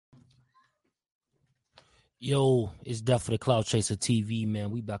Yo, it's definitely Cloud Chaser TV, man.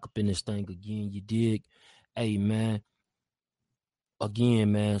 We back up in this thing again. You dig? Hey, man.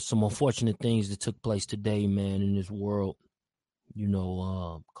 Again, man. Some unfortunate things that took place today, man, in this world.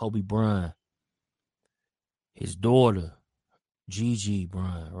 Kobe Bryant, his daughter, Gigi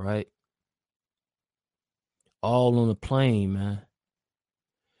Bryant, right? All on the plane, man.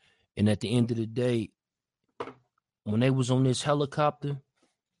 And at the end of the day, when they was on this helicopter,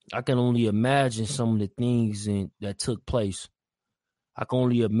 I can only imagine some of the things that took place. I can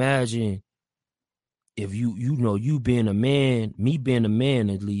only imagine if you being a man, me being a man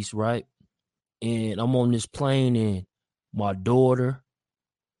at least, right? And I'm on this plane and my daughter,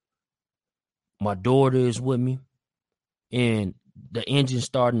 my daughter is with me and the engine's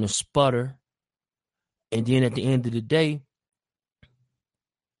starting to sputter. And then at the end of the day,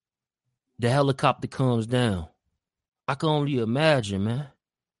 the helicopter comes down. I can only imagine, man.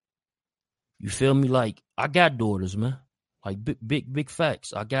 You feel me? Like, I got daughters, man. Like, big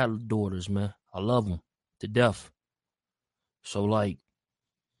facts. I got daughters, man. I love them to death. So, like,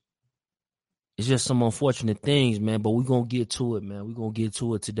 it's just some unfortunate things, man, but we're going to get to it, man. We're going to get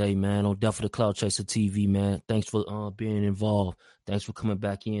to it today, man, on Death of the Cloud Chaser TV, man. Thanks for being involved. Thanks for coming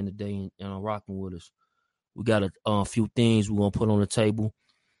back in today and rocking with us. We got a few things we're going to put on the table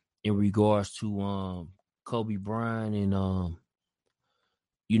in regards to Kobe Bryant. And,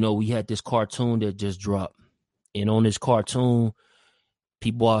 we had this cartoon that just dropped. And on this cartoon,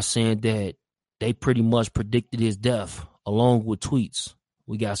 people are saying that they pretty much predicted his death along with tweets.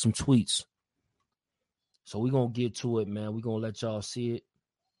 We got some tweets. So we're going to get to it, man. We're going to let y'all see it.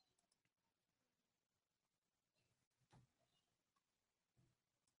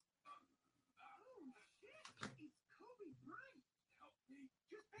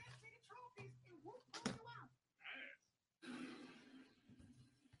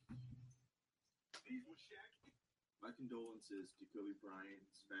 My condolences to Kobe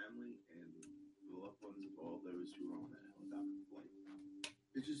Bryant's family and the loved ones of all those who were on that helicopter flight.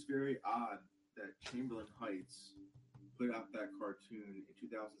 It's just very odd that Chamberlain Heights put out that cartoon in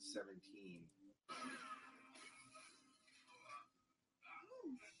 2017. Oh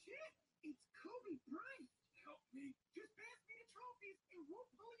shit! It's Kobe Bryant. Help me. Just pass me the trophies and we'll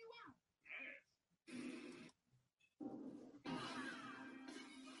pull you out. Yes. Oh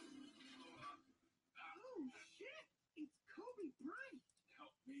shit! It's Kobe Bryant.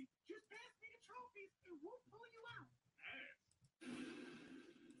 Help me. Just pass me the trophies and we'll pull you out. Yes.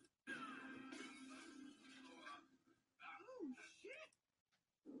 Oh shit!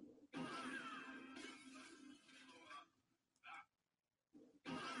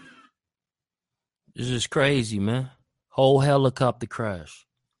 This is crazy, man. Whole helicopter crash.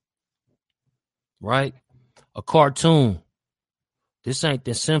 Right? A cartoon. This ain't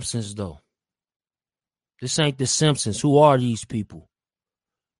the Simpsons, though. This ain't the Simpsons. Who are these people?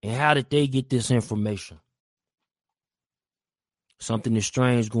 And how did they get this information? Something is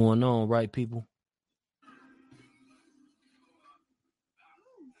strange going on, right, people? Oh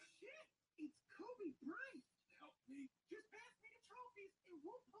shit! It's Kobe Bryant. Help me. Just pass me the trophies and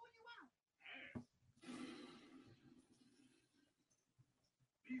we'll pull you out.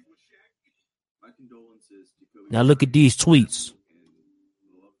 These were Shaq. My condolences to Kobe. Now look at these tweets.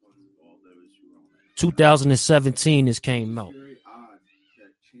 2017 this came out. It's very odd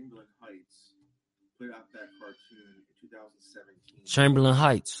that Chamberlain Heights put out that cartoon in 2017. Chamberlain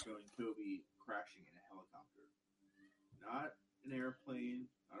Heights. Showing Kobe crashing in a helicopter. Not an airplane,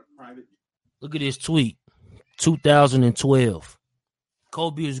 not a private. Look at this tweet. 2012.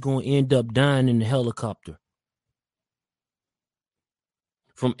 Kobe is going to end up dying in the helicopter.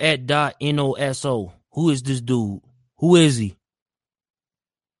 From @NOSO. Who is this dude? Who is he?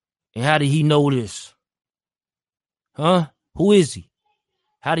 And how did he know this? Huh? Who is he?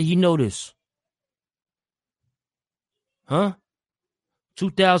 How did he know this? Huh?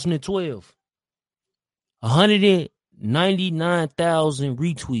 2012. 199,000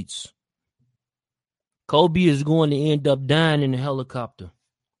 retweets. Kobe is going to end up dying in a helicopter.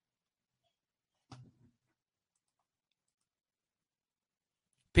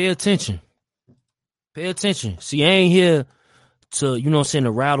 Pay attention. Pay attention. See, I ain't here to,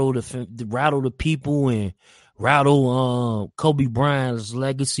 to rattle the people and rattle Kobe Bryant's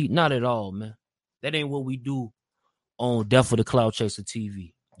legacy. Not at all, man. That ain't what we do on Death of the Cloud Chaser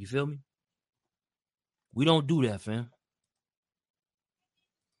TV. You feel me? We don't do that, fam.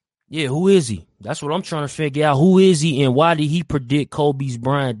 Yeah, who is he? That's what I'm trying to figure out. Who is he and why did he predict Kobe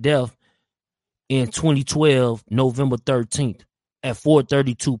Bryant's death in 2012, November 13th at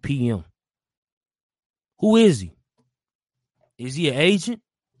 4:32 p.m.? Who is he? Is he an agent?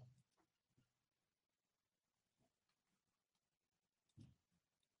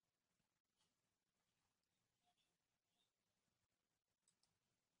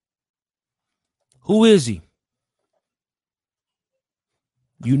 Who is he?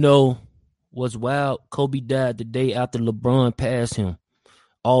 You know what's wild? Kobe died the day after LeBron passed him.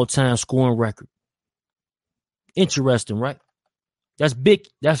 All-time scoring record. Interesting, right? That's big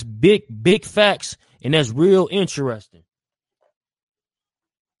facts, and that's real interesting.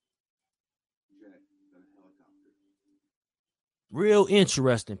 Real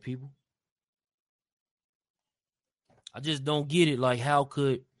interesting, people. I just don't get it. Like, how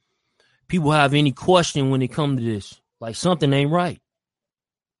could people have any question when it comes to this? Like, something ain't right.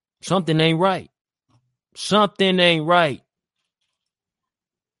 Something ain't right. Something ain't right.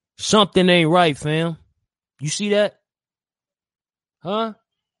 Something ain't right, fam. You see that? Huh?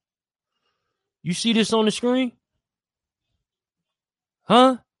 You see this on the screen?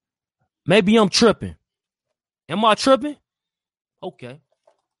 Huh? Maybe I'm tripping. Am I tripping? Okay.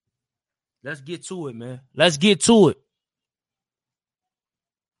 Let's get to it, man. Let's get to it.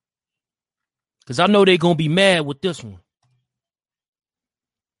 Because I know they're going to be mad with this one.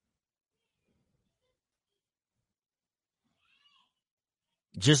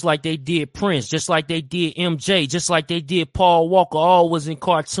 Just like they did Prince, just like they did MJ, just like they did Paul Walker, all was in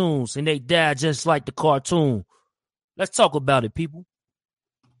cartoons, and they died just like the cartoon. Let's talk about it, people.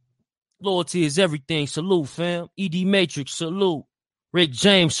 Loyalty is everything. Salute, fam. ED Matrix, salute. Rick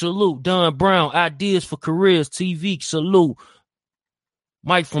James, salute. Don Brown, Ideas for Careers, TV, salute.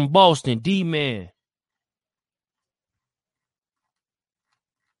 Mike from Boston, D-Man.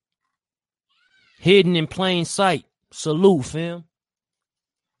 Hidden in Plain Sight, salute, fam.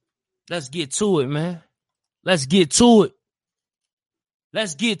 Let's get to it, man. Let's get to it.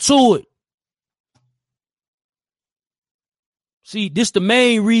 Let's get to it. See, this the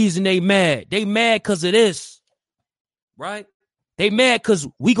main reason they mad. They mad because of this, right? They mad because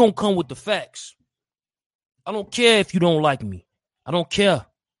we gonna come with the facts. I don't care if you don't like me. I don't care.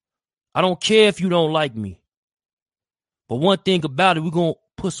 I don't care if you don't like me. But one thing about it, we're gonna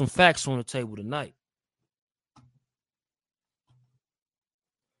put some facts on the table tonight.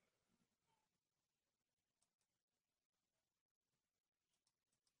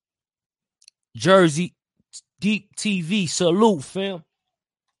 Jersey Deep TV, salute, fam.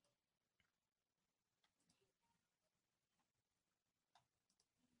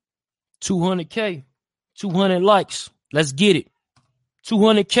 $200K, 200 likes. Let's get it.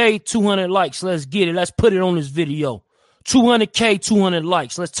 200K, 200 likes. Let's get it. Let's put it on this video. 200K, 200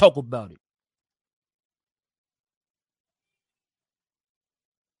 likes. Let's talk about it.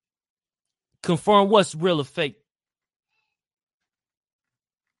 Confirm what's real or fake.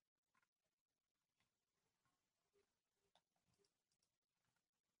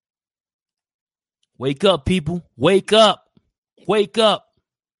 Wake up, people. Wake up. Wake up.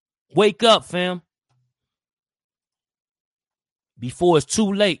 Wake up, fam. Before it's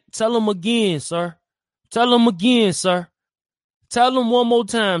too late. Tell them again, sir. Tell them again, sir. Tell them one more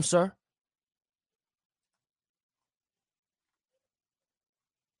time, sir.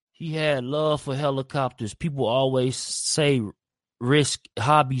 He had love for helicopters. People always say risk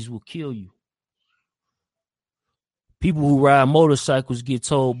hobbies will kill you. People who ride motorcycles get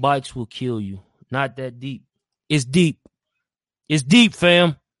told bikes will kill you. Not that deep. It's deep. It's deep,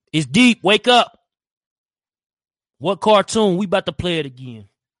 fam. It's deep. Wake up. What cartoon? We about to play it again.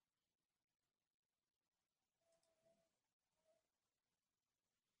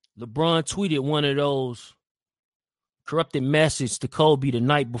 LeBron tweeted one of those corrupted message to Kobe the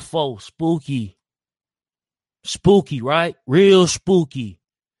night before. Spooky. Spooky, right? Real spooky.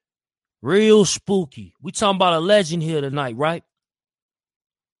 Real spooky. We talking about a legend here tonight, right?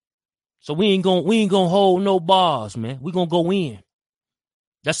 So we ain't gonna hold no bars, man. We gonna go in.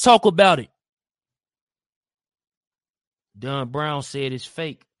 Let's talk about it. Don Brown said it's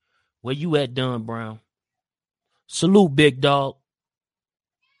fake. Where you at, Don Brown? Salute, big dog.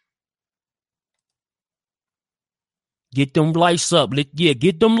 Get them likes up.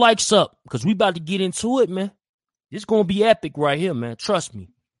 Get them likes up. Because we about to get into it, man. This gonna be epic right here, man. Trust me.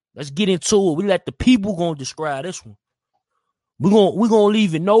 Let's get into it. We let the people gonna describe this one. We're gonna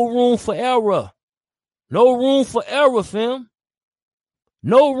leave it no room for error. No room for error, fam.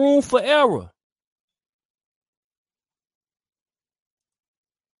 No room for error.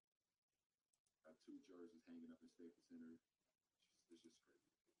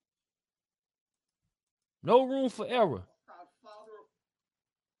 No room for error.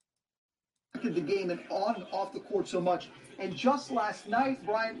 The game and on and off the court so much. And just last night,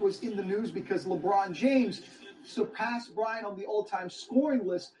 Bryant was in the news because LeBron James surpassed Bryant on the all-time scoring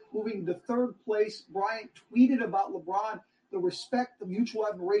list, moving to third place. Bryant tweeted about LeBron, the respect, the mutual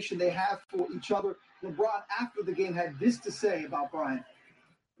admiration they have for each other. LeBron, after the game, had this to say about Bryant.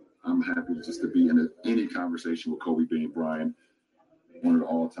 I'm happy just to be in any conversation with Kobe Bean Bryant, one of the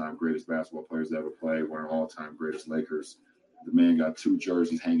all-time greatest basketball players to ever play, one of the all-time greatest Lakers. The man got 2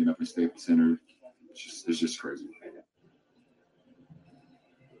 jerseys hanging up in Staples Center. It's just crazy.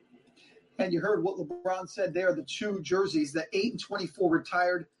 And you heard what LeBron said there, the 2 jerseys, the 8 and 24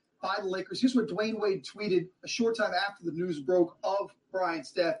 retired by the Lakers. Here's what Dwayne Wade tweeted a short time after the news broke of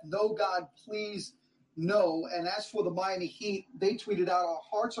Bryant's death. No, God, please, no. And as for the Miami Heat, they tweeted out, our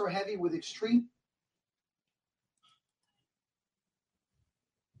hearts are heavy with extreme.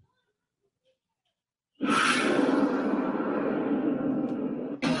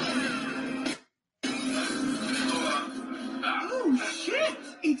 Oh, shit!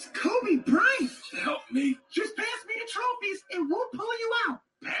 It's Kobe Bryant! Help me. Just pass me the trophies and we'll pull you out.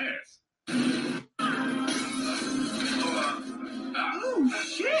 Pass. Oh,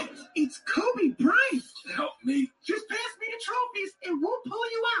 shit! It's Kobe Bryant! Help me. Just pass me the trophies and we'll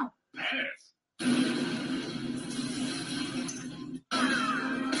pull you out. Pass.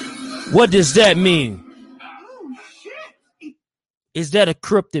 What does that mean? Oh, shit! Is that a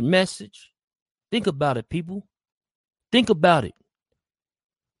cryptic message? Think about it, people. Think about it.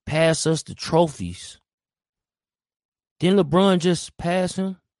 Pass us the trophies. Didn't LeBron just pass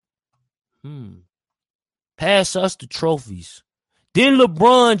him? Pass us the trophies. Didn't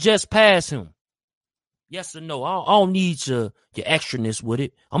LeBron just pass him? Yes or no? I don't need your extraness with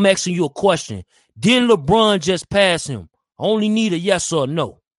it. I'm asking you a question. Didn't LeBron just pass him? I only need a yes or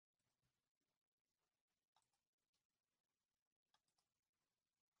no.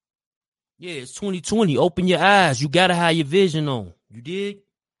 Yeah, it's 2020. Open your eyes. You got to have your vision on. You dig?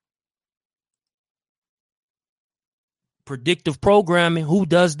 Predictive programming. Who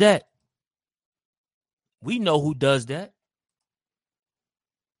does that? We know who does that.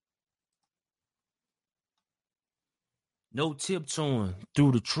 No tiptoeing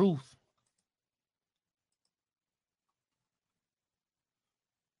through the truth.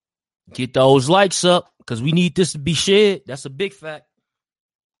 Get those likes up because we need this to be shared. That's a big fact.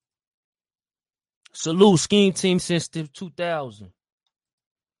 Salute Scheme Team Sensitive 2000.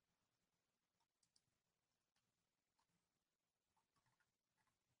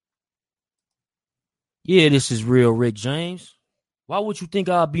 Yeah, this is real Rick James. Why would you think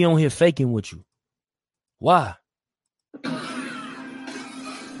I'll be on here faking with you? Why?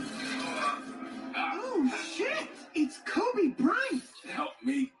 Oh, shit! It's Kobe Bryant! Help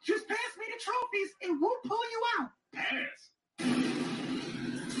me. Just pass me the trophies and we'll pull you out. Pass.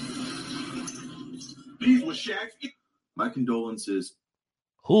 These were Shaq's. My condolences.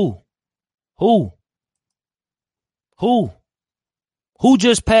 Who? Who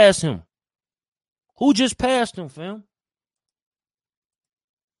just passed him? Who just passed him, fam?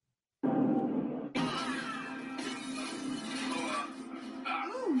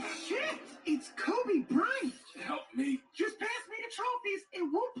 Oh, shit! It's Kobe Bryant! Help me. Just pass me the trophies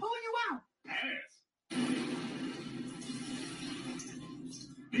and we'll pull you out. Pass.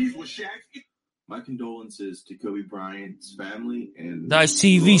 These were Shaq's. My condolences to Kobe Bryant's family and Dice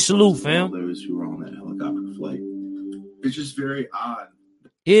TV salute, fam. all those who were on that helicopter flight. It's just very odd.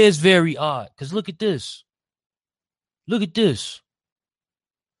 It is very odd because look at this. Look at this.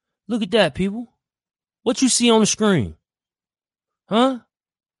 Look at that, people. What you see on the screen? Huh?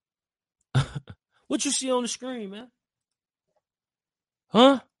 What you see on the screen, man?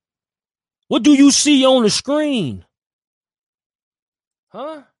 Huh? What do you see on the screen?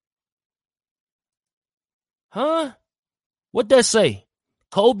 Huh? Huh? What that say?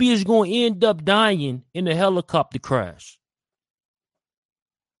 Kobe is going to end up dying in a helicopter crash.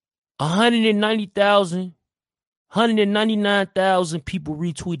 199,000 people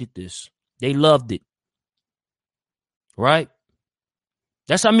retweeted this. They loved it. Right?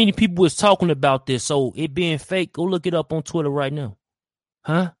 That's how many people was talking about this. So it being fake, go look it up on Twitter right now.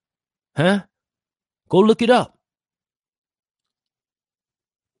 Huh? Huh? Go look it up.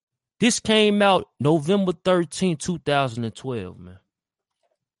 This came out November 13, 2012, man.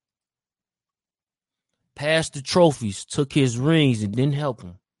 Passed the trophies, took his rings, and didn't help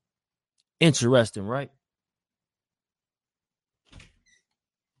him. Interesting, right?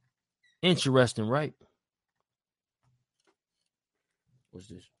 Interesting, right? What's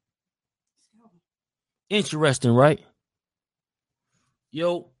this? Interesting, right?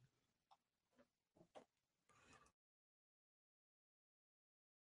 Yo.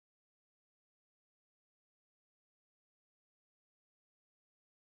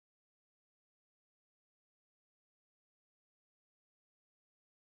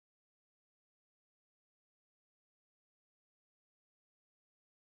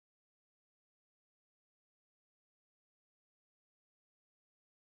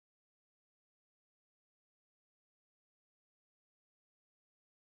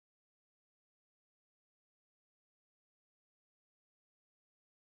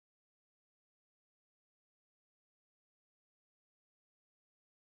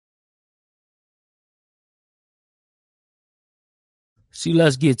 See,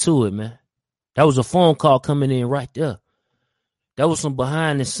 let's get to it, man. That was a phone call coming in right there. That was some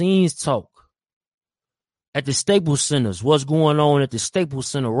behind the scenes talk. At the Staples Centers, what's going on at the Staples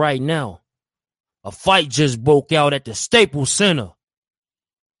Center right now? A fight just broke out at the Staples Center.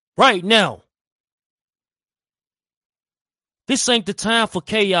 Right now. This ain't the time for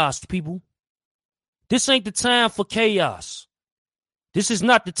chaos, people. This ain't the time for chaos. This is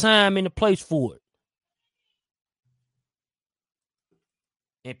not the time and the place for it.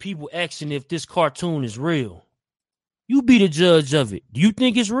 And people asking if this cartoon is real. You be the judge of it. Do you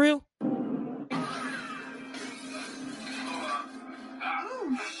think it's real? Oh,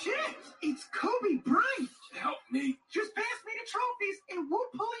 shit! It's Kobe Bryant! Help me. Just pass me the trophies and we'll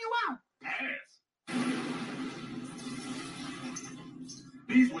pull you out. Pass.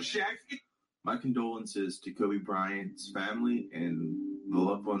 These were Shaq's. My condolences to Kobe Bryant's family and the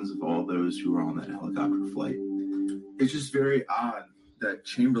loved ones of all those who were on that helicopter flight. It's just very odd that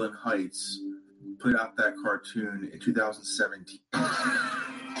Chamberlain Heights put out that cartoon in 2017.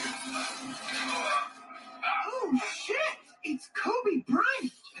 Oh, shit! It's Kobe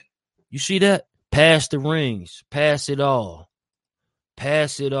Bryant! You see that? Pass the rings. Pass it all.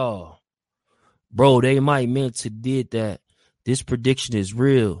 Pass it all. Bro, they might meant to did that. This prediction is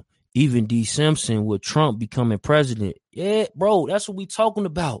real. Even D. Simpson with Trump becoming president. Yeah, bro, that's what we talking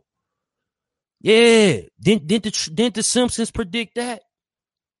about. Yeah. Didn't the Simpsons predict that?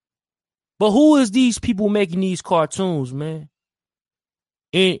 But who is these people making these cartoons, man?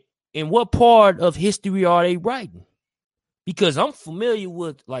 And what part of history are they writing? Because I'm familiar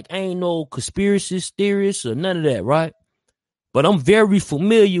with, like, I ain't no conspiracy theorist or none of that, right? But I'm very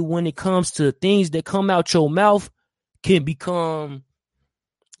familiar when it comes to things that come out your mouth can become,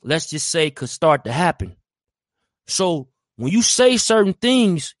 let's just say, could start to happen. So when you say certain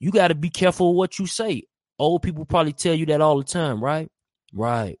things, you got to be careful of what you say. Old people probably tell you that all the time, right?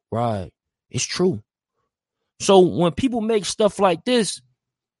 Right. It's true. So when people make stuff like this,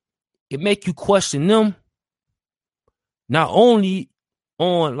 it make you question them. Not only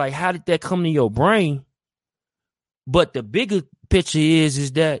on, like, how did that come to your brain, but the bigger picture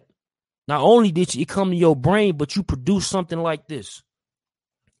is that not only did it come to your brain, but you produce something like this.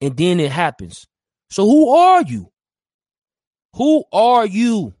 And then it happens. So who are you? Who are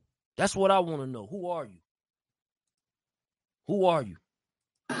you? That's what I want to know. Who are you? Who are you?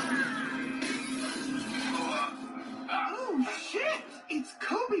 Oh, shit! It's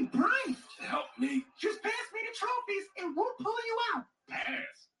Kobe Bryant! Help me. Just pass me the trophies and we'll pull you out.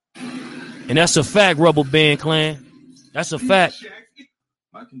 Pass. And that's a fact, Rubber Band Clan. That's a fact.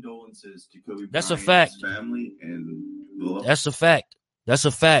 My condolences to Kobe That's a Bryant's fact. family and the loved. That's a fact. That's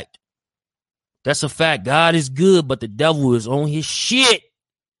a fact. That's a fact. God is good, but the devil is on his shit.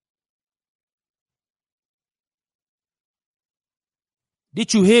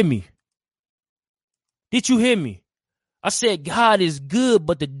 Did you hear me? Did you hear me? I said God is good,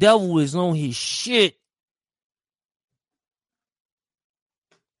 but the devil is on his shit.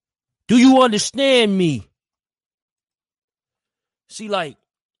 Do you understand me? See, like,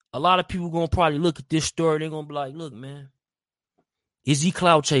 a lot of people gonna probably look at this story. They're gonna be like, look, man, is he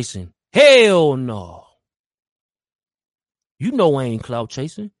clout chasing? Hell no. You know I ain't clout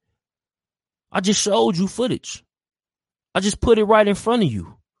chasing. I just showed you footage. I just put it right in front of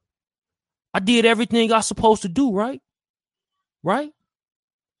you. I did everything I was supposed to do, right? Right?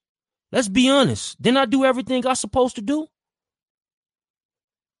 Let's be honest. Didn't I do everything I was supposed to do?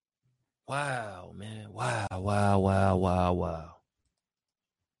 Wow, man. Wow.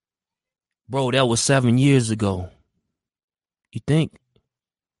 Bro, that was 7 years ago. You think?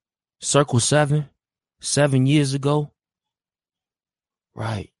 Circle 7? 7 years ago?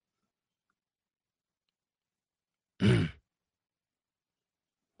 Right.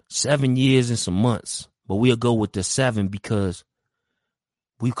 7 years and some months. But we'll go with the 7 because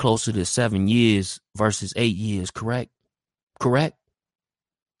we closer to 7 years versus 8 years, correct? Correct?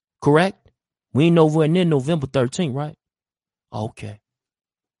 We ain't nowhere near November 13th, right? Okay.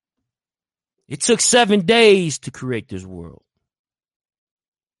 It took 7 days to create this world.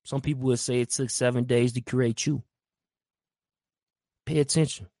 Some people would say it took 7 days to create you. Pay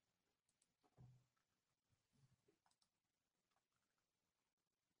attention.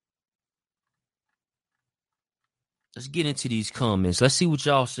 Let's get into these comments. Let's see what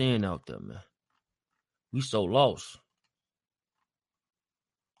y'all saying out there, man. We so lost.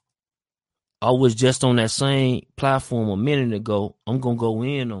 I was just on that same platform a minute ago. I'm going to go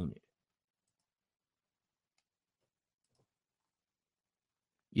in on it.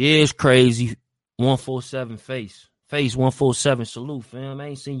 Yeah, it's crazy. 147 face 147 salute, fam. I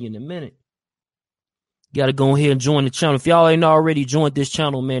ain't seen you in a minute. Got to go ahead and join the channel. If y'all ain't already joined this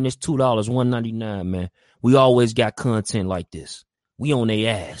channel, man, it's $2, $1.99, man. We always got content like this. We on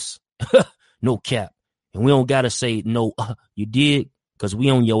their ass. No cap. And we don't got to say, no, you did, because we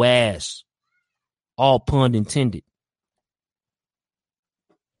on your ass. All pun intended.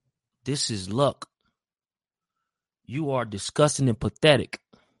 This is luck. You are disgusting and pathetic.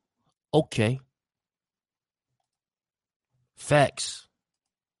 Okay. Facts.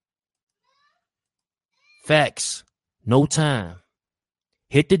 Facts. No time.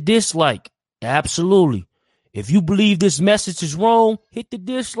 Hit the dislike. Absolutely. If you believe this message is wrong, hit the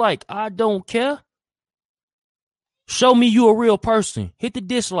dislike. I don't care. Show me you a real person. Hit the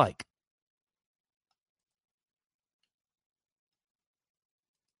dislike.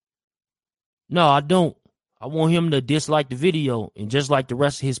 No, I don't. I want him to dislike the video, and just like the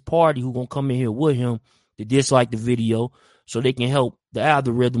rest of his party who gonna come in here with him to dislike the video so they can help the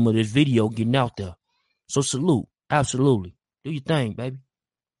algorithm of this video getting out there. So salute. Absolutely. Do your thing, baby.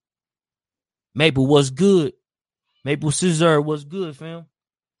 Maple, what's good? Maple Scissor, what's good, fam?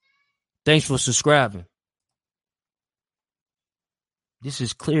 Thanks for subscribing. This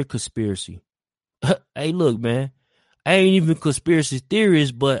is clear conspiracy. Hey, look, man. I ain't even conspiracy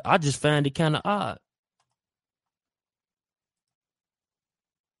theorist, but I just find it kind of odd.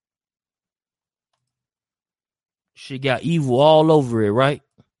 She got evil all over it, right?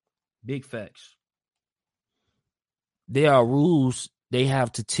 Big facts. There are rules. They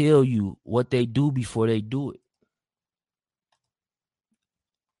have to tell you what they do before they do it.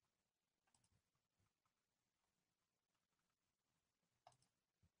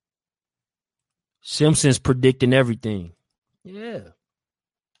 Simpsons predicting everything. Yeah.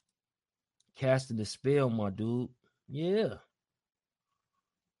 Casting the spell, my dude. Yeah.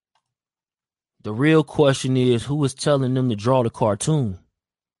 The real question is, who is telling them to draw the cartoon?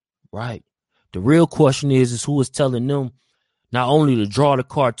 Right. The real question is who is telling them not only to draw the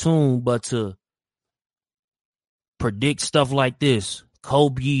cartoon, but to predict stuff like this.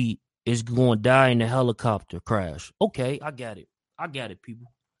 Kobe is going to die in a helicopter crash. Okay, I got it. I got it, people.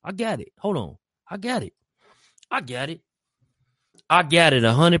 I got it. Hold on. I got it. I got it. I got it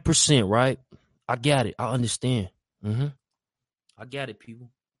 100%, right? I got it. I understand. I got it,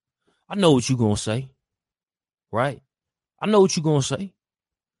 people. I know what you're going to say, right? I know what you're going to say.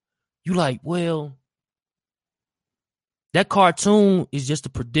 You like, well, that cartoon is just a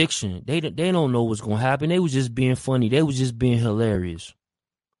prediction. They don't know what's going to happen. They was just being funny. They was just being hilarious,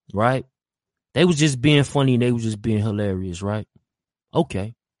 right? They was just being funny and they was just being hilarious, right?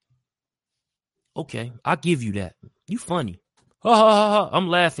 Okay. Okay, I'll give you that. You funny. Ha, ha, ha, ha. I'm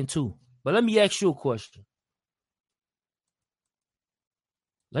laughing too. But let me ask you a question.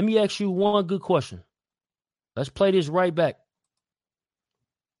 Let me ask you one good question. Let's play this right back.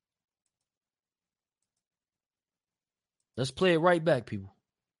 Let's play it right back, people.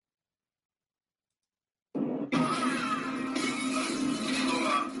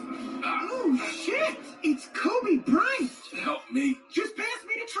 Oh, shit! It's Kobe Bryant! Help me. Just pass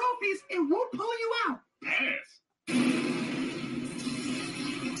me the trophies and we'll pull you out. Pass.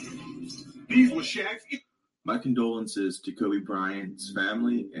 These were Shaq's. My condolences to Kobe Bryant's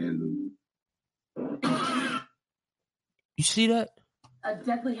family and... You see that? A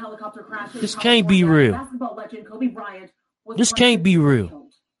deadly helicopter crash. This can't be real. Basketball legend Kobe Bryant was this can't be real.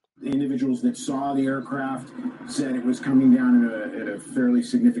 The individuals that saw the aircraft said it was coming down at a fairly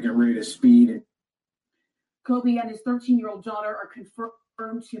significant rate of speed. Kobe and his 13-year-old daughter are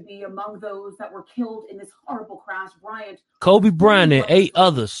confirmed to be among those that were killed in this horrible crash. Kobe Bryant and 8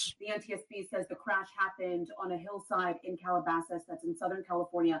 others. The NTSB says the crash happened on a hillside in Calabasas, that's in Southern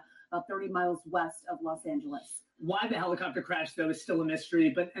California, about 30 miles west of Los Angeles. Why the helicopter crash, though, is still a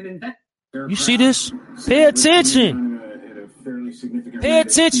mystery, but an You see this? Pay attention. Pay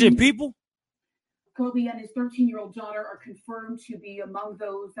attention, people. Kobe and his 13-year-old daughter are confirmed to be among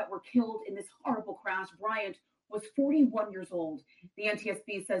those that were killed in this horrible crash. Bryant was 41 years old. The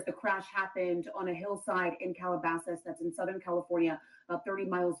NTSB says the crash happened on a hillside in Calabasas, that's in Southern California, about 30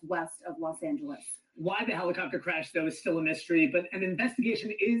 miles west of Los Angeles. Why the helicopter crash, though, is still a mystery, but an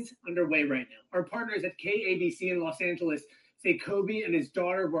investigation is underway right now. Our partners at KABC in Los Angeles say Kobe and his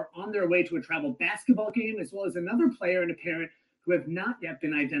daughter were on their way to a travel basketball game, as well as another player and a parent who have not yet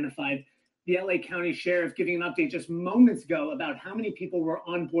been identified. The LA County Sheriff giving an update just moments ago about how many people were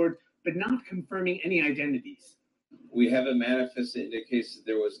on board, but not confirming any identities. We have a manifest that indicates that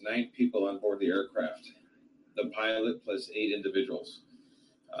there was 9 people on board the aircraft, the pilot plus 8 individuals.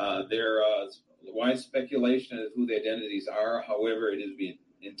 There is wide speculation as to who the identities are. However, it is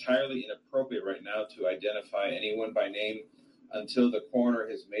entirely inappropriate right now to identify anyone by name until the coroner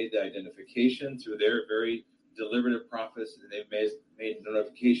has made the identification through their very deliberative process, and they've made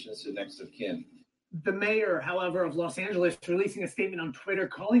notifications to next of kin. The mayor, however, of Los Angeles releasing a statement on Twitter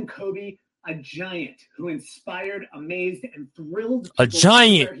calling Kobe a giant who inspired, amazed, and thrilled people. A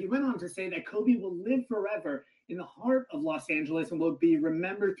giant. He went on to say that Kobe will live forever in the heart of Los Angeles and will be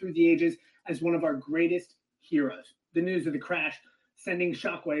remembered through the ages as one of our greatest heroes. The news of the crash sending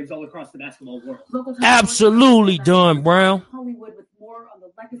shockwaves all across the basketball world. Absolutely, Don Brown. Hollywood with more on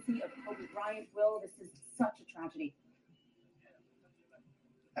the legacy of Kobe Bryant. Will, this is such a tragedy.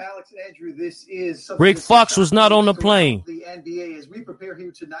 Alex and Andrew, this is Rick Fox was not on the plane. The NBA, as we prepare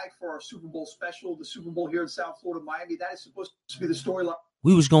here tonight for our Super Bowl special, the Super Bowl here in South Florida, Miami, that is supposed to be the storyline.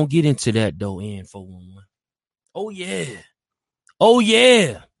 We was gonna get into that though, in 411. Oh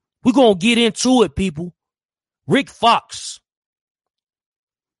yeah, we're gonna get into it, people. Rick Fox.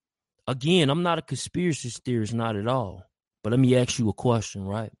 Again, I'm not a conspiracy theorist, not at all. But let me ask you a question,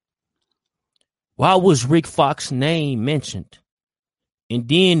 right? Why was Rick Fox's name mentioned? And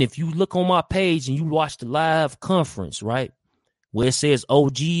then if you look on my page and you watch the live conference, right, where it says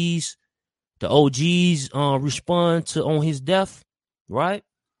the OGs respond to on his death, right?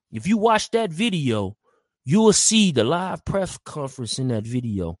 If you watch that video, you will see the live press conference in that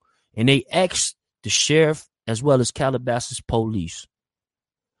video. And they asked the sheriff as well as Calabasas police,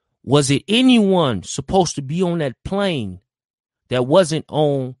 was it anyone supposed to be on that plane that wasn't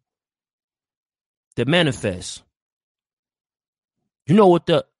on the manifest? You know what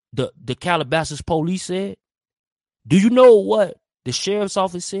the Calabasas police said? Do you know what the sheriff's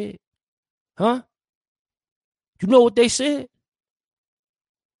office said? Huh? You know what they said?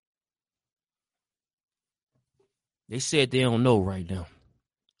 They said they don't know right now,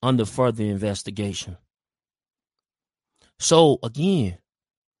 under further investigation. So, again,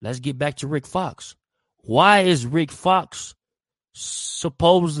 let's get back to Rick Fox. Why is Rick Fox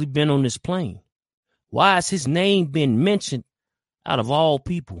supposedly been on this plane? Why has his name been mentioned out of all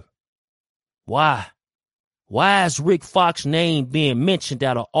people? Why? Why is Rick Fox's name being mentioned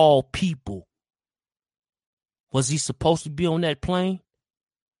out of all people? Was he supposed to be on that plane?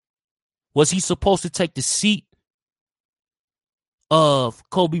 Was he supposed to take the seat of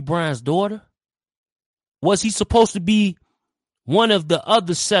Kobe Bryant's daughter? Was he supposed to be one of the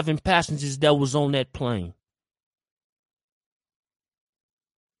other 7 passengers that was on that plane?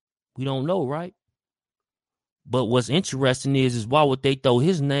 We don't know, right? But what's interesting is why would they throw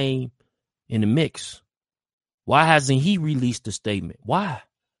his name in the mix? Why hasn't he released a statement? Why?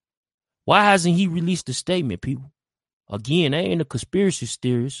 Why hasn't he released a statement, people? Again, I ain't a conspiracy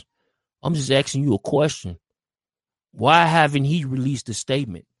theorist. I'm just asking you a question. Why haven't he released a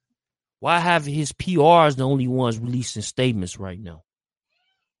statement? Why haven't his PRs the only ones releasing statements right now?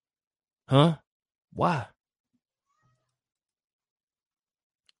 Huh? Why?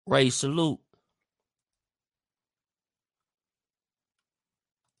 Ray, salute.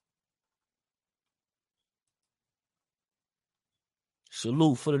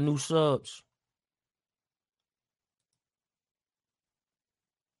 Salute for the new subs.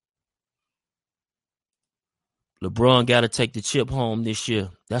 LeBron got to take the chip home this year.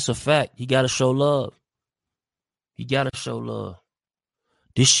 That's a fact. He got to show love. He got to show love.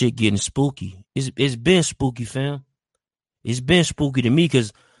 This shit getting spooky. It's been spooky, fam. It's been spooky to me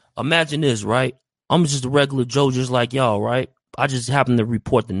because imagine this, right? I'm just a regular Joe just like y'all, right? I just happen to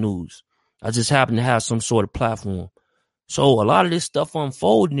report the news. I just happen to have some sort of platform. So a lot of this stuff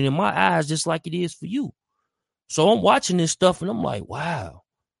unfolding in my eyes just like it is for you. So I'm watching this stuff and I'm like, wow,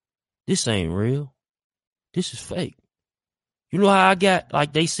 this ain't real. This is fake. You know how I got,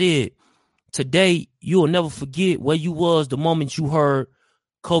 like they said, today you'll never forget where you was the moment you heard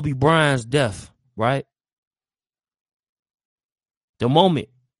Kobe Bryant's death, right? The moment,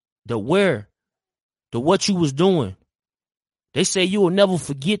 the where, the what you was doing. They say you will never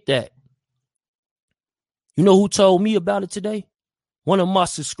forget that. You know who told me about it today? One of my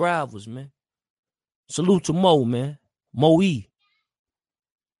subscribers, man. Salute to Mo, man. Mo E.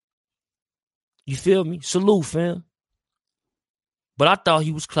 You feel me? Salute, fam. But I thought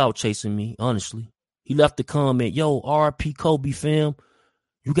he was clout chasing me, honestly. He left a comment, yo, RP Kobe, fam.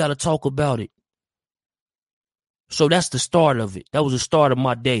 You got to talk about it. So that's the start of it. That was the start of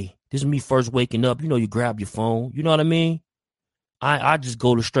my day. This is me first waking up. You know, you grab your phone. You know what I mean? I just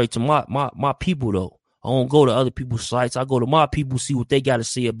go straight to my people, though. I don't go to other people's sites. I go to my people, see what they got to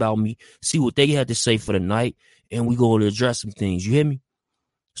say about me, see what they had to say for the night, and we go to address some things. You hear me?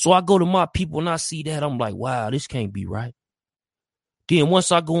 So I go to my people and I see that. I'm like, wow, this can't be right. Then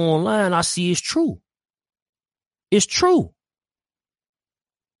once I go online, I see it's true. It's true.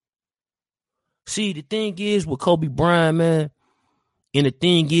 See, the thing is with Kobe Bryant, man, And the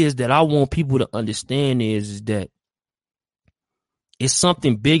thing is that I want people to understand is that it's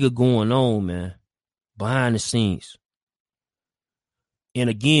something bigger going on, man, behind the scenes. And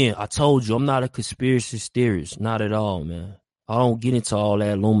again, I told you, I'm not a conspiracy theorist, not at all, man. I don't get into all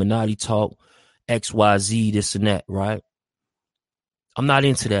that Illuminati talk, XYZ, this and that, right? I'm not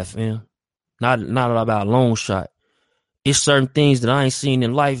into that, fam. Not about a long shot. It's certain things that I ain't seen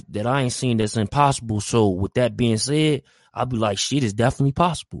in life that I ain't seen that's impossible. So with that being said, I'll be like, shit is definitely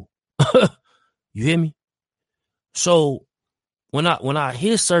possible. You hear me? So when I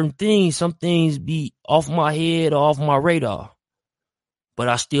hear certain things, some things be off my head or off my radar. But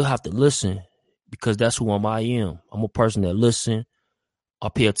I still have to listen because that's who I am. I'm a person that listen. I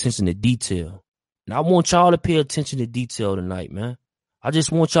pay attention to detail. And I want y'all to pay attention to detail tonight, man. I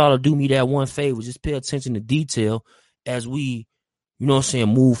just want y'all to do me that one favor. Just pay attention to detail as we, you know what I'm saying,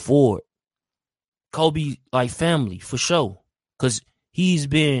 move forward. Kobe, like family, for sure. Because he's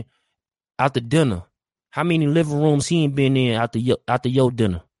been out to dinner. How many living rooms he ain't been in after your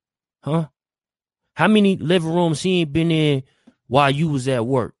dinner? Huh? How many living rooms he ain't been in while you was at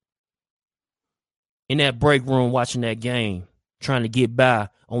work? In that break room watching that game, trying to get by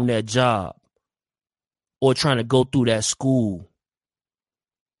on that job, or trying to go through that school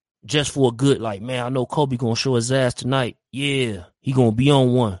just for a good, like, man, I know Kobe gonna show his ass tonight. Yeah, he gonna be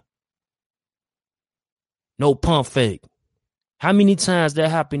on one. No pump fake. How many times that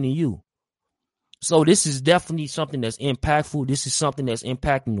happened to you? So this is definitely something that's impactful. This is something that's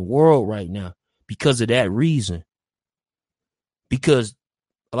impacting the world right now because of that reason. Because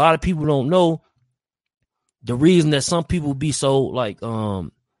a lot of people don't know the reason that some people be so like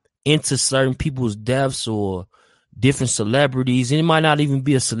into certain people's deaths or different celebrities. And it might not even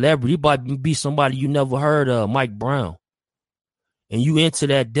be a celebrity. It might be somebody you never heard of, Mike Brown. And you into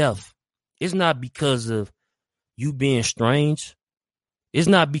that death. It's not because of you being strange. It's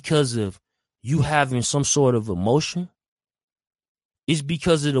not because of you having some sort of emotion. It's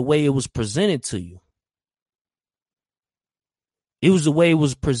because of the way it was presented to you. It was the way it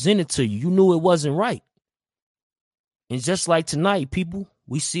was presented to you. You knew it wasn't right. And just like tonight, people,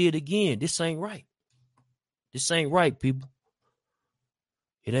 we see it again. This ain't right. This ain't right, people.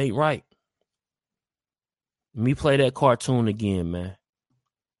 It ain't right. Let me play that cartoon again, man.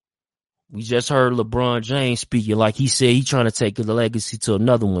 We just heard LeBron James speaking like he said he trying to take the legacy to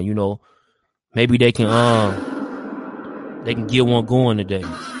another one, you know. Maybe they can get one going today.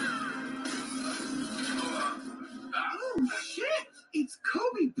 Oh, shit. It's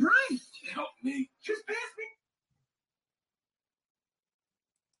Kobe Bryant. Help me. Just pass me.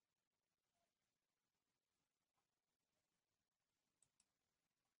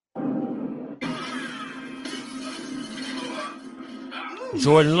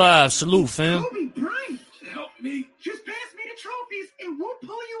 Jordan Live, salute, fam. Kobe Bryant. Help me. Just pass me the trophies and we'll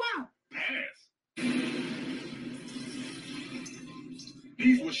pull you out. Pass.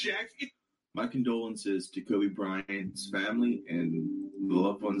 These were Shaq's. My condolences to Kobe Bryant's family and the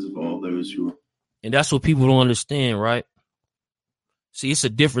loved ones of all those who are. And that's what people don't understand, right? See, it's a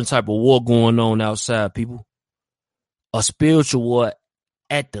different type of war going on outside, people. A spiritual war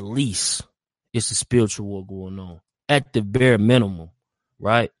at the least. It's a spiritual war going on at the bare minimum,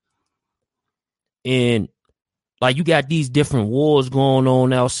 right? And like you got these different wars going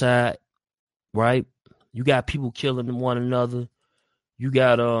on outside, right? You got people killing one another. You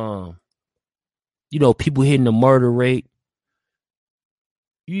got people hitting the murder rate.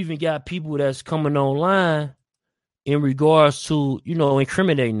 You even got people that's coming online in regards to,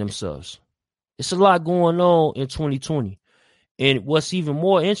 incriminating themselves. It's a lot going on in 2020. And what's even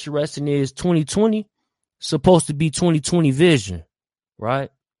more interesting is 2020 supposed to be 2020 vision,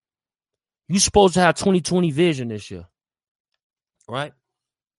 right? You're supposed to have 2020 vision this year, right?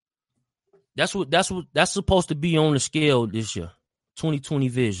 That's supposed to be on the scale this year. 2020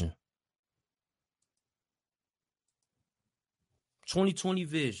 vision. 2020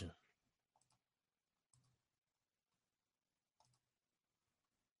 vision.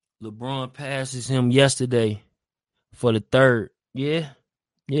 LeBron passes him yesterday for the third. Yeah,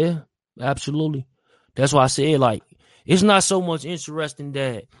 absolutely. That's why I said, like, it's not so much interesting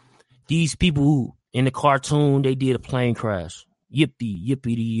that these people who in the cartoon, they did a plane crash.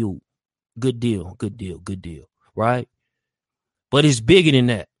 Yippee-de-you. Good deal, right? But it's bigger than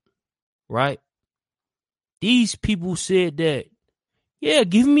that, right? These people said that, yeah,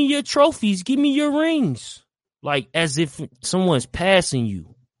 give me your trophies, give me your rings. Like, as if someone's passing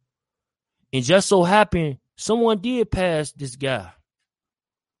you. And just so happened, someone did pass this guy.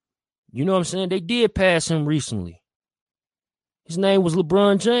 You know what I'm saying? They did pass him recently. His name was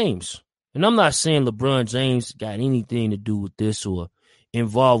LeBron James. And I'm not saying LeBron James got anything to do with this or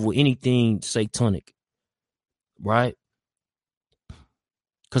involved with anything satanic, right?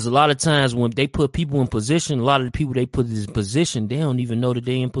 Because a lot of times when they put people in position, a lot of the people they put in position, they don't even know that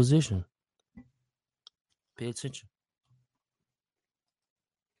they're in position. Pay attention.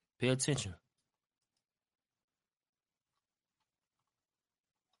 Pay attention.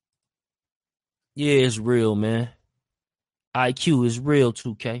 Yeah, it's real, man. IQ is real,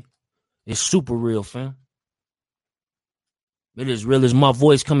 2K. It's super real, fam. It is real as my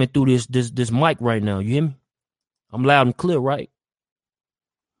voice coming through this mic right now. You hear me? I'm loud and clear, right?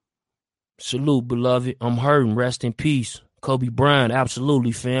 Salute, beloved. I'm hurting. Rest in peace. Kobe Bryant,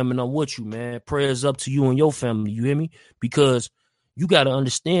 absolutely, fam. And I'm with you, man. Prayers up to you and your family. You hear me? Because you got to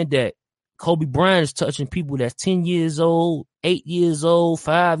understand that Kobe Bryant is touching people that's 10 years old, 8 years old,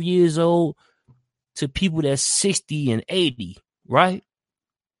 5 years old, to people that's 60 and 80, right?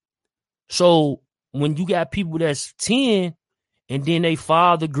 So when you got people that's 10 and then they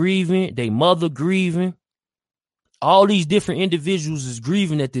father grieving, they mother grieving, all these different individuals is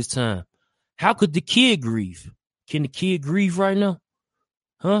grieving at this time. How could the kid grieve? Can the kid grieve right now?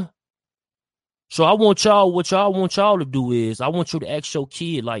 Huh? So I want y'all, what y'all want y'all to do is, I want you to ask your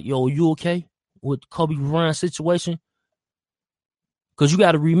kid, like, yo, you okay with Kobe Bryant situation? Because you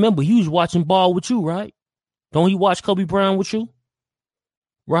got to remember, he was watching ball with you, right? Don't he watch Kobe Bryant with you?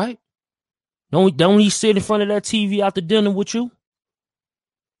 Right? Don't he sit in front of that TV after dinner with you?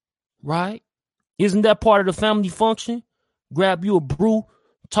 Right? Isn't that part of the family function? Grab you a brew,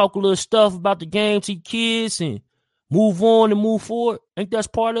 talk a little stuff about the game to your kids and move on and move forward. Ain't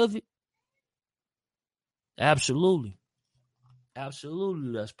that part of it? Absolutely.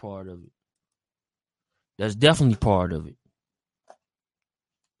 Absolutely, that's part of it. That's definitely part of it.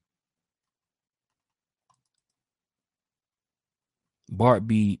 Bart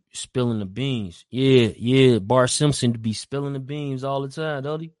be spilling the beans. Yeah. Bart Simpson to be spilling the beans all the time,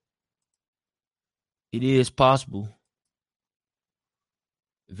 don't he? It is possible.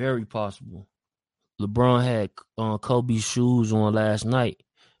 Very possible. LeBron had Kobe's shoes on last night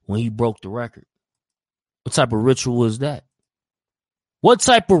when he broke the record. What type of ritual is that? What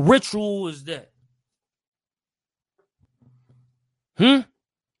type of ritual is that?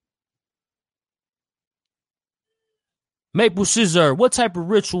 Maple Scissor, what type of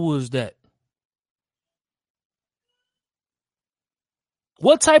ritual is that?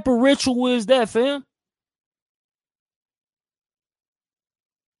 What type of ritual is that, fam?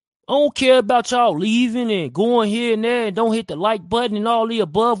 I don't care about y'all leaving and going here and there and don't hit the like button and all the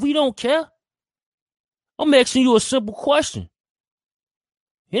above. We don't care. I'm asking you a simple question.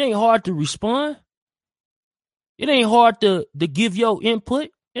 It ain't hard to respond. It ain't hard to give your input.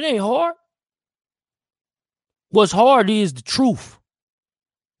 It ain't hard. What's hard is the truth.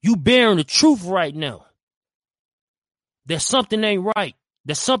 You bearing the truth right now. That something ain't right.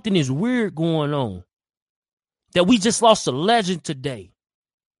 That something is weird going on. That we just lost a legend today.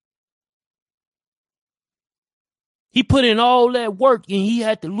 He put in all that work and he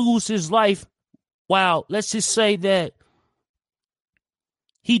had to lose his life. Wow, let's just say that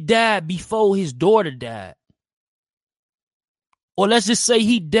he died before his daughter died. Or let's just say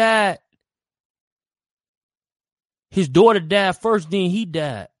he died. His daughter died first, then he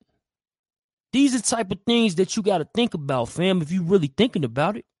died. These are the type of things that you got to think about, fam, if you really thinking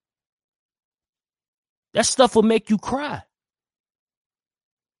about it. That stuff will make you cry.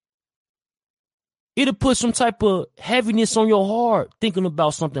 It'll put some type of heaviness on your heart thinking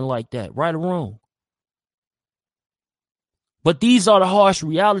about something like that, right or wrong. But these are the harsh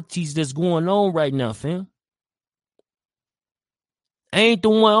realities that's going on right now, fam. I ain't the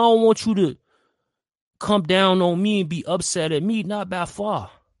one. I don't want you to come down on me and be upset at me. Not by far.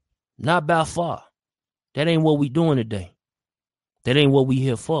 Not by far. That ain't what we doing today. That ain't what we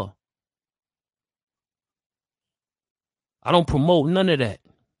here for. I don't promote none of that.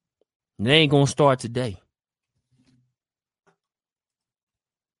 And it ain't going to start today.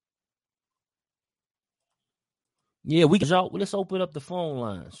 Yeah, let's open up the phone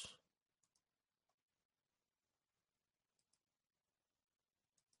lines.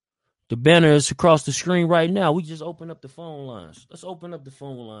 The banner is across the screen right now. We just open up the phone lines. Let's open up the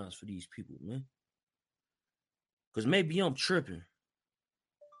phone lines for these people, man. Because maybe I'm tripping.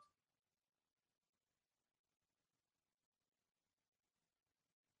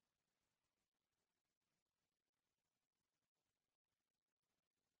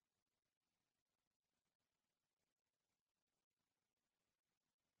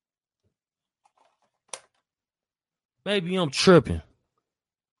 Maybe I'm tripping.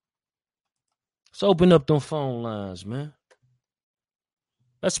 Let's open up them phone lines, man.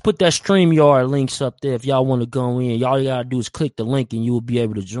 Let's put that StreamYard links up there if y'all want to go in. All you got to do is click the link and you will be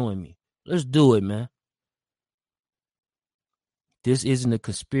able to join me. Let's do it, man. This isn't a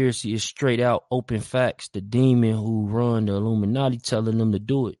conspiracy. It's straight out open facts. The demon who run the Illuminati telling them to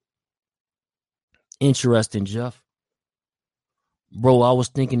do it. Interesting, Jeff. Bro, I was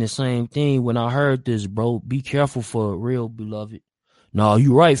thinking the same thing when I heard this, bro. Be careful for real, beloved. No,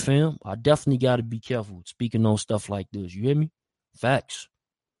 you right, fam. I definitely got to be careful speaking on stuff like this. You hear me? Facts.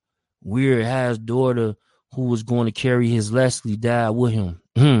 Weird has daughter who was going to carry his Leslie died with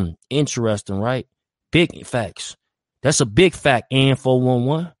him. Interesting, right? Big facts. That's a big fact, and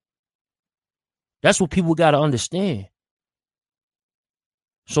 411. That's what people got to understand.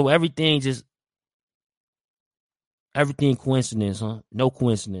 So everything coincidence, huh? No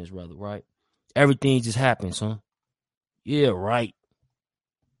coincidence, rather, right? Everything just happens, huh? Yeah, right.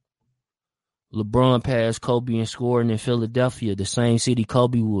 LeBron passed Kobe in scoring in Philadelphia, the same city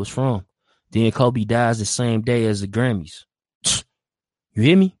Kobe was from. Then Kobe dies the same day as the Grammys. You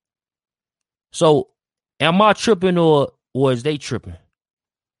hear me? So, am I tripping or is they tripping?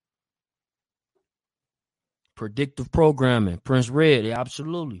 Predictive programming. Prince Red, yeah,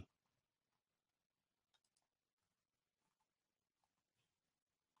 absolutely.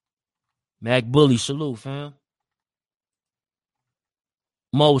 Mac Bully, salute, fam.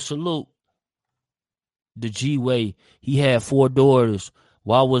 Mo, salute. The G-Way, he had 4 daughters.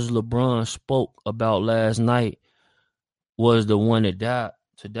 Why was LeBron spoke about last night was the one that died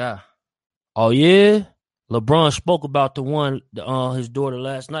to die? Oh, yeah? LeBron spoke about the one, his daughter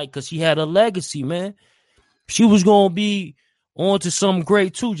last night because she had a legacy, man. She was going to be on to something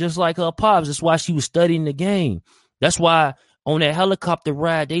great, too, just like her pops. That's why she was studying the game. That's why on that helicopter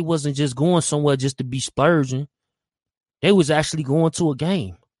ride, they wasn't just going somewhere just to be splurging. They was actually going to a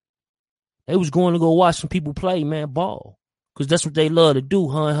game. They was going to go watch some people play, man, ball. Because that's what they love to do,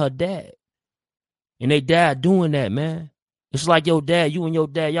 her and her dad. And they dad doing that, man. It's like your dad, you and your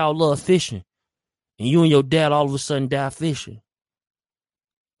dad, y'all love fishing. And you and your dad all of a sudden die fishing.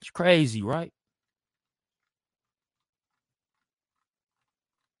 It's crazy, right?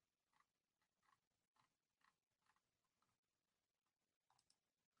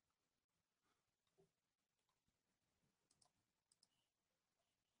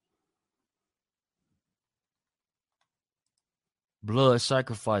 Blood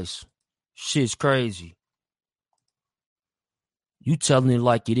sacrifice. Shit's crazy. You telling it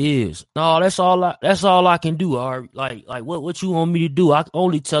like it is. No, that's all I can do. All right? Like what you want me to do? I can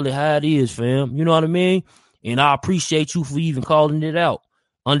only tell it how it is, fam. You know what I mean? And I appreciate you for even calling it out.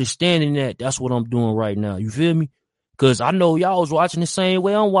 Understanding that's what I'm doing right now. You feel me? Cause I know y'all was watching the same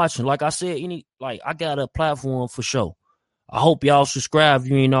way I'm watching. Like I said, I got a platform for sure. I hope y'all subscribe if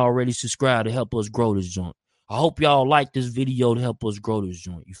you ain't already subscribed to help us grow this joint. I hope y'all like this video to help us grow this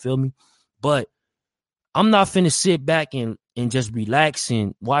joint. You feel me? But I'm not finna sit back and just relax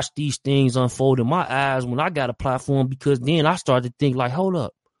and watch these things unfold in my eyes when I got a platform, because then I start to think like, hold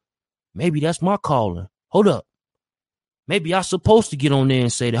up, maybe that's my calling. Hold up. Maybe I'm supposed to get on there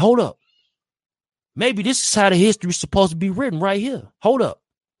and say that. Hold up. Maybe this is how the history is supposed to be written right here. Hold up.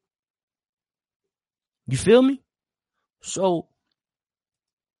 You feel me? So,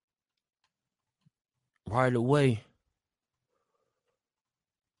 right away,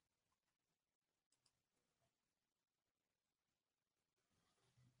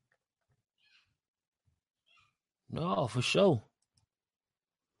 no, for sure.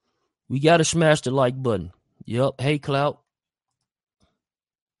 We got to smash the like button. Yep. Hey, Clout.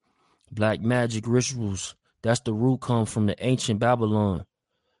 Black magic rituals. That's the root come from the ancient Babylon.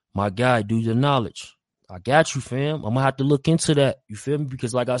 My guy, do your knowledge. I got you, fam. I'm going to have to look into that. You feel me?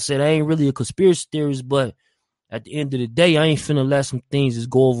 Because like I said, I ain't really a conspiracy theorist, but at the end of the day, I ain't finna let some things just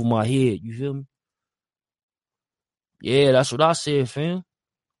go over my head. You feel me? Yeah, that's what I said, fam.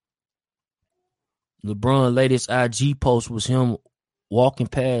 LeBron's latest IG post was him walking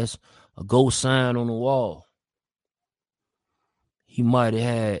past a ghost sign on the wall. He might have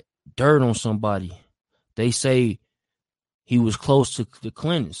had dirt on somebody. They say he was close to the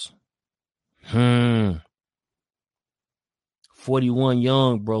Clintons. 41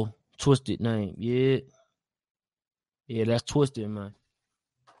 Young, bro. Twisted name. Yeah. Yeah, that's twisted, man.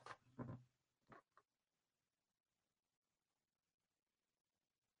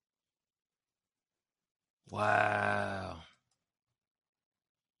 Wow.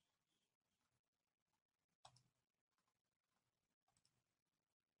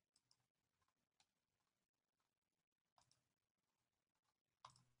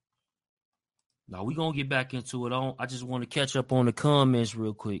 Now we gonna get back into it. I just want to catch up on the comments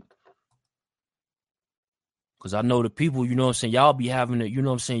real quick. Because I know the people, you know what I'm saying, y'all be having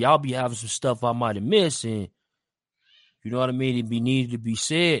y'all be having some stuff I might have missed, and you know what I mean, it be needed to be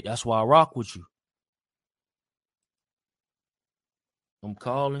said. That's why I rock with you. I'm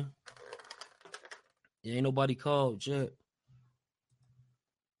calling. Ain't nobody called yet.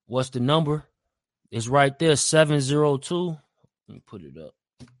 What's the number? It's right there, 702. Let me put it up.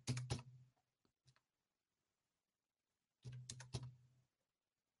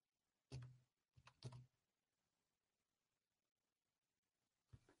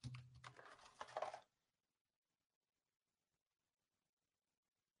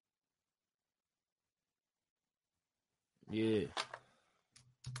 Yeah.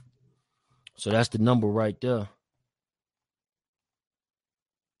 So that's the number right there.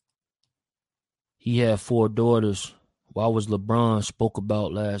 He had 4 daughters. Why was LeBron spoke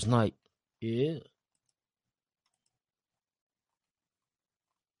about last night? Yeah.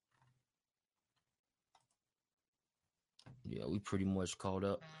 Yeah, we pretty much caught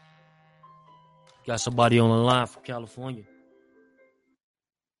up. Got somebody on the line from California.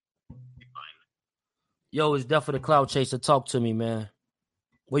 Yo, it's Death for the Cloud Chaser. Talk to me, man.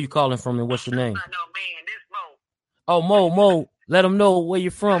 Where you calling from and what's your name? Oh, Mo. Let them know where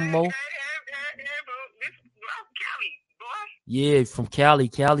you're from, Mo. Yeah, from Cali.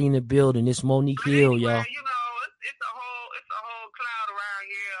 Cali in the building. It's Monique Hill, y'all. You know, it's a whole cloud around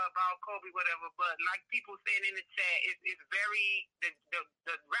here about Kobe, whatever. But like people saying in the chat, it's very the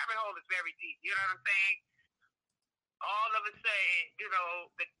rabbit hole is very deep. You know what I'm saying? All of a sudden, you know,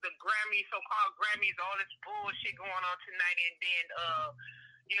 the Grammys, so-called Grammys, all this bullshit going on tonight, and then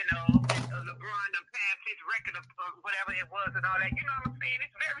you know, LeBron done passed his record of whatever it was and all that. You know what I'm saying?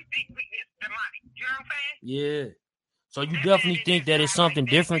 It's very deep. It's demonic. You know what I'm saying? Yeah. So you definitely think that it's something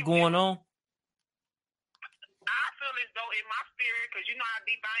different going on? I feel as though in my spirit, because you know how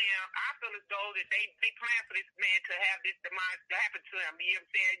deep I am, I feel as though that they planned for this man to have this demise to happen to him. You know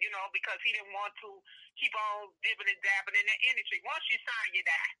what I'm saying? You know, because he didn't want to keep on dibbing and dabbing in that industry. Once you sign, you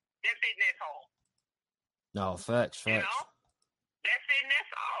die. That's it and that's all. No, facts. You know? That's it and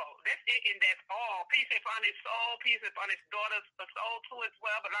that's all. That's it and that's all. Peace upon his soul, peace upon his daughter's soul too as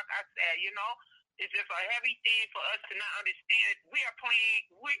well. But like I said, you know, it's just a heavy thing for us to not understand. We are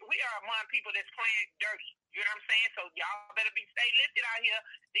among people that's playing dirty. You know what I'm saying? So y'all better stay lifted out here.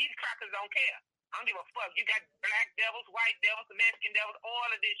 These crackers don't care. I don't give a fuck. You got black devils, white devils, Mexican devils, all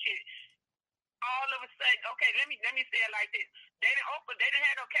of this shit. All of a sudden, okay, let me say it like this. They didn't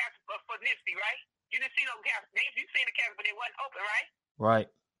have no cast for Nipsey, right? You didn't see no cast. You seen the cast, but it wasn't open, right? Right.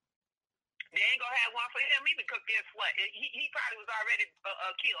 They ain't gonna have one for him either, because guess what? He probably was already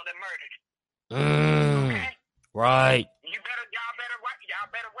killed and murdered. Okay. Right. Y'all better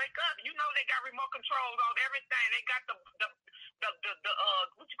wake up. You know they got remote controls on everything. They got the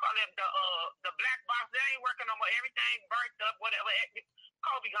what you call it, the black box. They ain't working no more. Everything burnt up, whatever.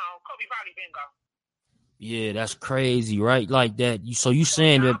 Kobe gone. Kobe probably been gone. Yeah, that's crazy, right? Like that. So you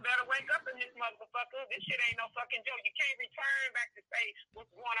saying that? Y'all better wake up in this motherfucker. This shit ain't no fucking joke. You can't return back to say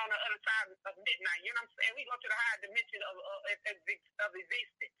what's going on the other side of midnight. You know what I'm saying? We go to the higher dimension of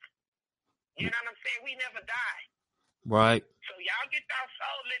existence. You know what I'm saying? We never die. Right. So y'all get that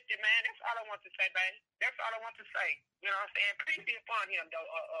soul lifted, man. That's all I want to say, baby. That's all I want to say. You know what I'm saying? Peace be upon him, though.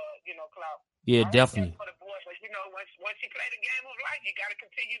 You know, Cloud. Yeah, definitely. For the boy, but you know, once you play the game of life, you got to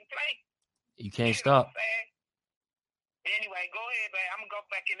continue to play. You can't stop. Anyway, go ahead, babe. I'm gonna go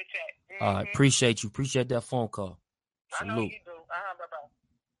back in the chat. Mm-hmm. All right, appreciate you. Appreciate that phone call. Salute. I know you do. Bye-bye.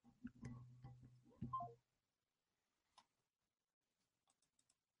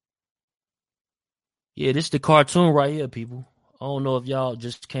 Yeah, this is the cartoon right here, people. I don't know if y'all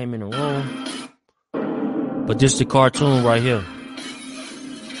just came in the room, but this is the cartoon right here.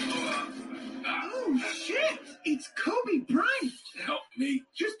 Oh, shit! It's Kobe Bryant! Help me.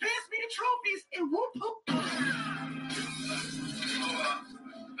 Just pass me the trophies and we'll pull...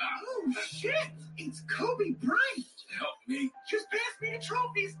 Oh, shit! It's Kobe Bryant! Help me. Just pass me the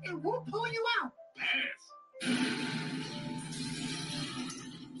trophies and we'll pull you out. Pass.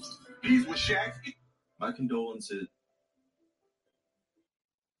 These were Shaq's... My condolences.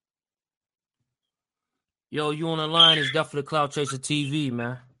 Yo, you on the line? It's Death for the Cloud Chaser TV,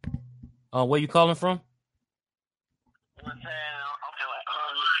 man. Where you calling from? I'm from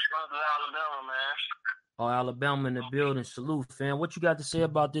Alabama, man. Oh, Alabama in the building. Salute, fam. What you got to say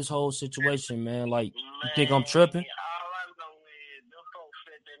about this whole situation, man? Like, you think I'm tripping? All I know is them folks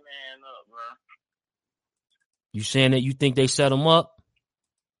set that man up, bro. You saying that you think they set him up?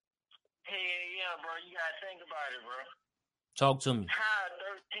 Hell yeah, bro. You gotta think about it, bro. Talk to me. Hired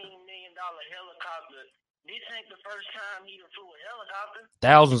 $13 million helicopter. This ain't the first time he flew a helicopter.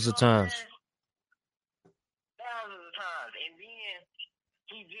 Thousands of times.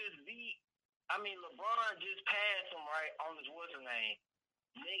 man.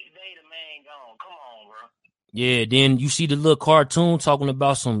 Next day, the man gone. Come on, bro. Yeah, then you see the little cartoon talking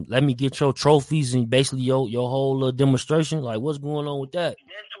about some, let me get your trophies and basically your whole little demonstration. Like, what's going on with that?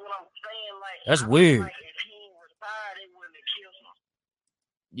 That's what I'm saying. Like, That's weird. Like, if he ain't retired, they wouldn't have killed him.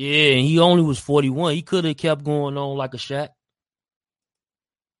 Yeah, and he only was 41. He could have kept going on like a Shaq.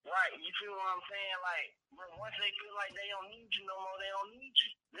 Right, you feel what I'm saying? Like, bro, once they feel like they don't need you no more, they don't need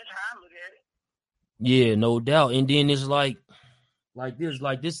you. That's how I look at it. Yeah, no doubt. And then it's like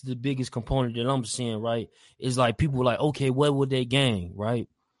this is the biggest component that I'm seeing, right? It's like people like, okay, what would they gain, right?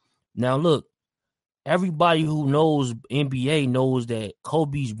 Now look, everybody who knows NBA knows that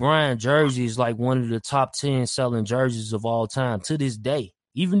Kobe Bryant jersey is like one of the top 10 selling jerseys of all time to this day.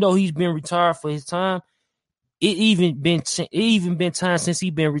 Even though he's been retired for his time, it even been time since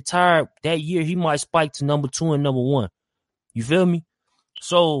he been retired. That year he might spike to number 2 and number 1. You feel me?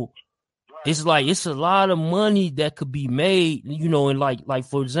 So it's like it's a lot of money that could be made, you know, and like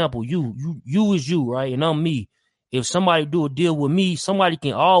for example, you is you, right? And I'm me. If somebody do a deal with me, somebody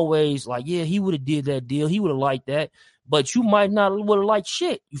can always like, yeah, he would have did that deal. He would have liked that. But you might not would have liked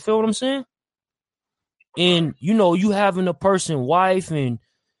shit. You feel what I'm saying? And, you know, you having a person, wife, and,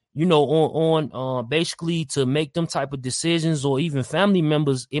 you know, on basically to make them type of decisions or even family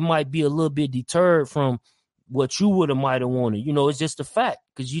members, it might be a little bit deterred from what you would have might have wanted. You know, it's just a fact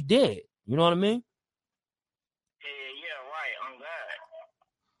because you did. You know what I mean? Yeah, right. I'm glad.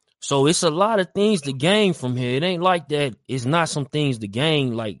 So it's a lot of things to gain from here. It ain't like that. It's not some things to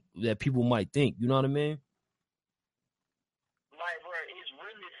gain like that people might think. You know what I mean? Like, bro, it's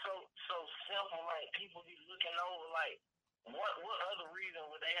really so simple. Like, people be looking over. Like, what other reason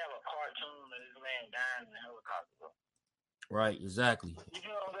would they have a cartoon of this man dying in a helicopter, bro? Right, exactly. You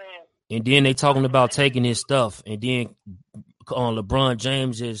know what I'm saying? And then they talking about taking his stuff, and then LeBron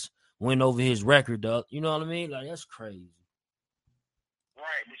James just went over his record up. You know what I mean? Like, that's crazy.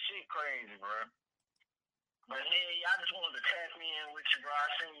 Right, the shit crazy, bro. But hey, I just wanted to tap in with you, bro. I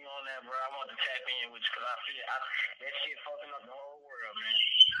seen you on that, bro. I wanted to tap in with you because I feel that shit fucking up the whole world, man.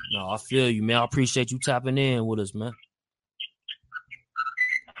 No, I feel you, man. I appreciate you tapping in with us, man.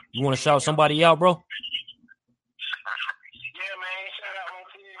 You want to shout somebody out, bro? Yeah, man. Shout out my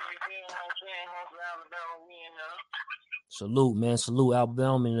team. You feel what I'm saying? Hopefully Alabama win, huh? Salute, man. Salute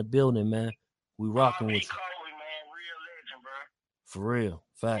Alabama in the building, man. We rocking with you. Kobe, man. Real legend, bro. For real.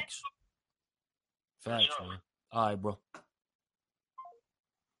 Facts. Facts, man. All right, bro.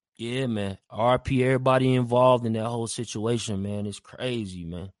 Yeah, man. RP, everybody involved in that whole situation, man. It's crazy,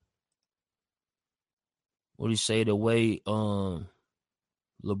 man. What do you say? The way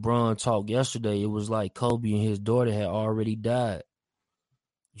LeBron talked yesterday, it was like Kobe and his daughter had already died.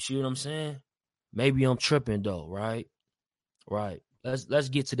 You see what I'm saying? Maybe I'm tripping though, right? Right. Let's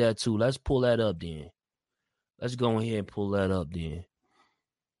get to that too. Let's pull that up then. Let's go ahead and pull that up then.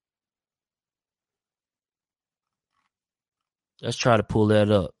 Let's try to pull that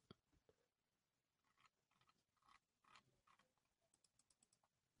up.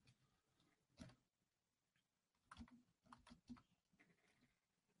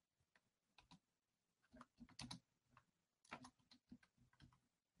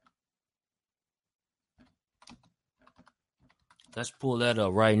 Let's pull that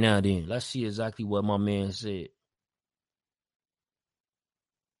up right now then. Let's see exactly what my man said.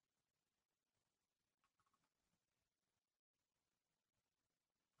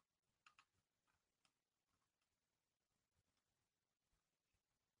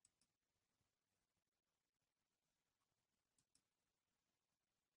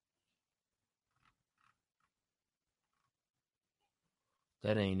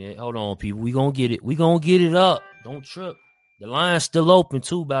 That ain't it. Hold on, people. We gonna get it. We gonna get it up. Don't trip. The line's still open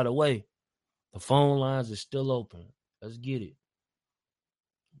too, by the way. The phone lines are still open. Let's get it.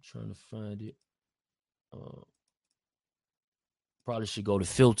 I'm trying to find it. Probably should go to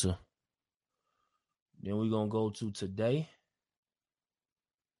filter. Then we're gonna go to today.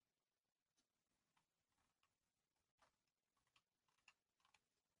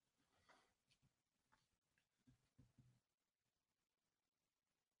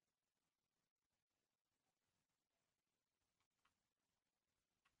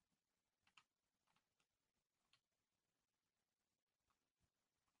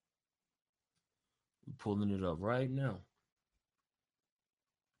 We're pulling it up right now.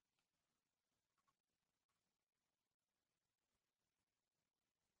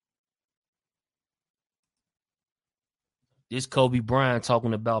 This Kobe Bryant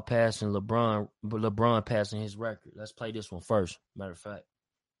talking about passing LeBron passing his record. Let's play this one first. Matter of fact.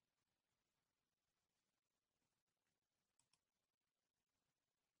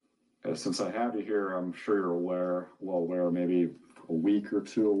 Since I have you here, I'm sure you're well aware, maybe a week or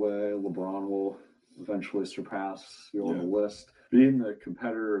two away, LeBron will eventually surpass you on the list. Being the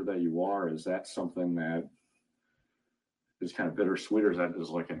competitor that you are, is that something that is kind of bittersweet, or is that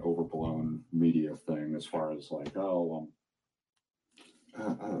just like an overblown media thing as far as like,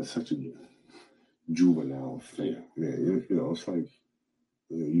 it's such a juvenile thing. Yeah, it's like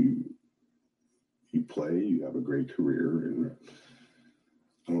you play, you have a great career, and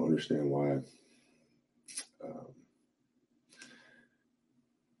I don't understand why. I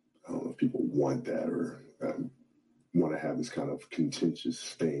don't know if people want that or want to have this kind of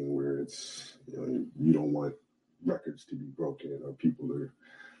contentious thing where it's you don't want records to be broken or people to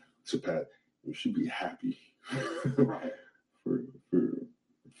surpass. You should be happy for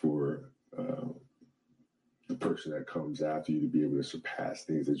the person that comes after you to be able to surpass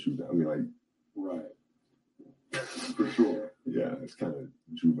things that you've done. For sure. Yeah, it's kind of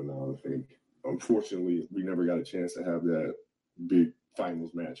juvenile, I think. Unfortunately, we never got a chance to have that big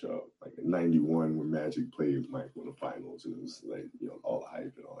finals matchup. Like in '91 when Magic played Michael in the finals, and it was like, all the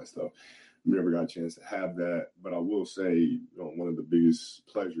hype and all that stuff. We never got a chance to have that. But I will say, one of the biggest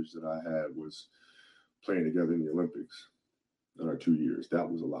pleasures that I had was playing together in the Olympics in our 2 years. That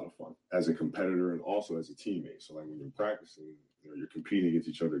was a lot of fun as a competitor and also as a teammate. So like when you're practicing, you're competing against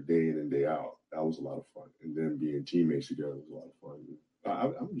each other day in and day out. That was a lot of fun. And then being teammates together was a lot of fun.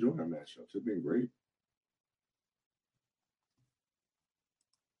 I'm enjoying our matchups. It's been great.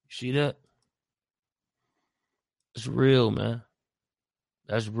 See that? It's real, man.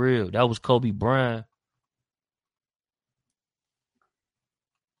 That's real. That was Kobe Bryant.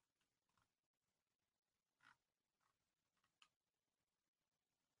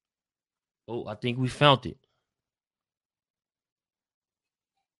 Oh, I think we found it.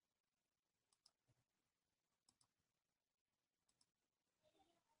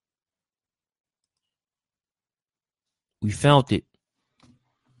 We found it.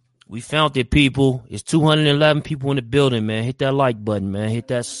 We found it, people. It's 211 people in the building, man. Hit that like button, man. Hit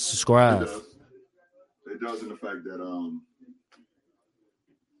that subscribe. It does in the fact that,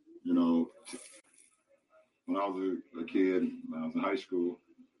 when I was a kid, when I was in high school,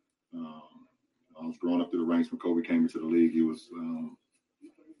 I was growing up through the ranks when Kobe came into the league. He was,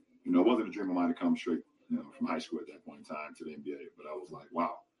 it wasn't a dream of mine to come straight, from high school at that point in time to the NBA. But I was like,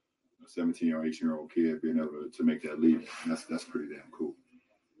 wow, a 17 or 18-year-old kid being able to make that leap, that's pretty damn cool.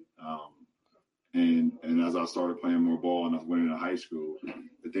 And as I started playing more ball and I was winning in high school,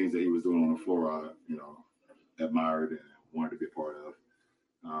 the things that he was doing on the floor, I, admired and wanted to be a part of.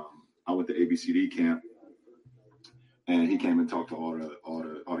 I went to ABCD camp, and he came and talked to all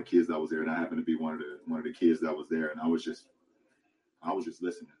the kids that was there, and I happened to be one of the kids that was there, and I was just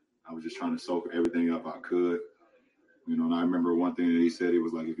listening. I was just trying to soak everything up I could, And I remember one thing that he said. It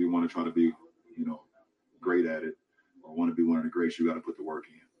was like, if you want to try to be, great at it, or want to be one of the greats, you got to put the work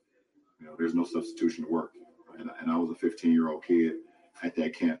in. There's no substitution to work. And I was a 15-year-old kid at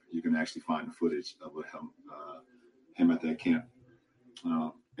that camp. You can actually find the footage of him at that camp.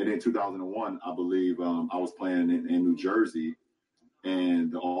 And in 2001, I believe I was playing in New Jersey,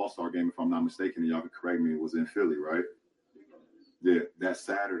 and the All-Star game, if I'm not mistaken, and y'all can correct me, was in Philly, right? That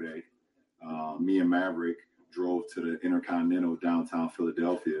Saturday, me and Maverick drove to the Intercontinental downtown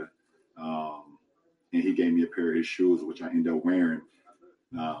Philadelphia, and he gave me a pair of his shoes, which I ended up wearing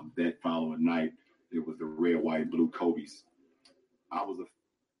that following night. It was the red, white, blue Kobe's. I was a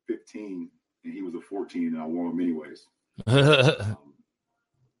 15, and he was a 14, and I wore them anyways.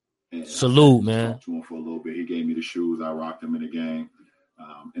 Salute, man. Talked to him for a little bit. He gave me the shoes. I rocked them in the game.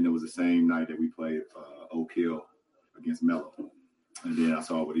 And it was the same night that we played Oak Hill against Melo. And then I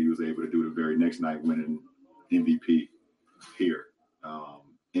saw what he was able to do the very next night, winning MVP here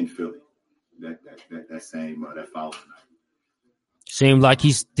in Philly. That same that following night. Seemed like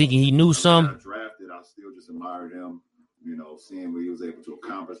he's thinking he knew something. Drafted, I still just admired him. Seeing what he was able to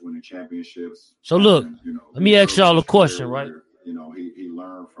accomplish, winning championships. So look, let me ask y'all a question, right? He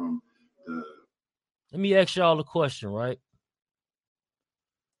learned from the. Let me ask y'all a question, right?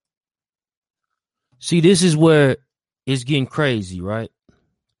 See, this is where it's getting crazy, right?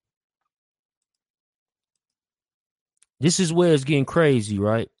 This is where it's getting crazy,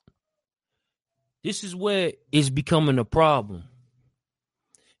 right? This is where it's becoming a problem.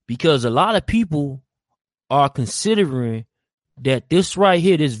 Because a lot of people are considering that this right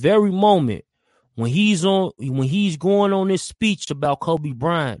here, this very moment, when he's going on this speech about Kobe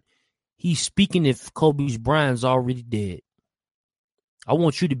Bryant, he's speaking if Kobe Bryant's already dead. I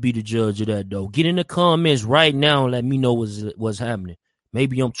want you to be the judge of that, though. Get in the comments right now and let me know what's happening.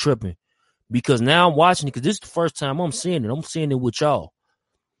 Maybe I'm tripping. Because now I'm watching it, because this is the first time I'm seeing it. I'm seeing it with y'all.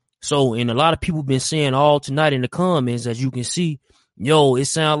 So, and a lot of people been saying all tonight in the comments, as you can see, yo, it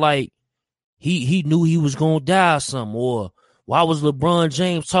sound like he knew he was gonna die or something, or why was LeBron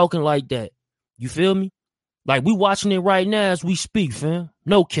James talking like that? You feel me? Like, we watching it right now as we speak, fam.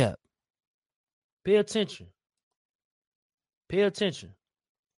 No cap. Pay attention. Pay attention.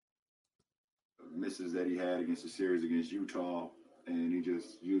 Misses that he had against the series against Utah, and he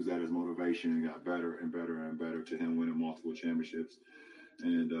just used that as motivation and got better and better and better to him winning multiple championships,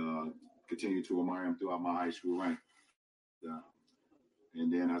 and continued to admire him throughout my high school rank.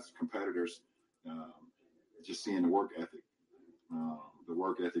 And then as competitors, just seeing the work ethic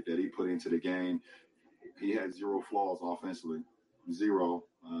that he put into the game. He had zero flaws offensively, zero.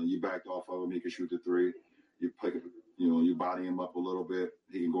 You backed off of him, he could shoot the three. You pick, you body him up a little bit,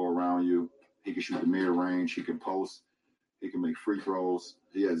 he can go around you. He can shoot the mid range. He can post. He can make free throws.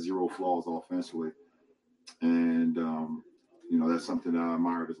 He has zero flaws offensively, and that's something that I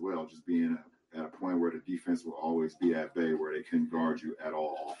admired as well. Just being at a point where the defense will always be at bay, where they couldn't guard you at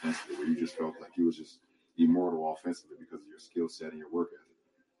all offensively, where you just felt like you was just immortal offensively because of your skill set and your work ethic.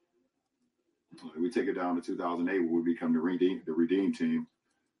 We take it down to 2008, where we become the Redeem team,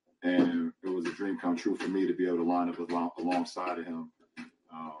 and it was a dream come true for me to be able to line up alongside of him.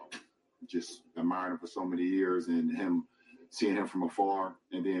 Just admiring him for so many years, and seeing him from afar,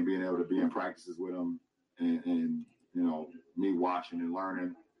 and then being able to be in practices with him, and me watching and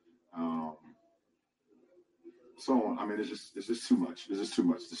learning. So on. I mean, it's just too much. It's just too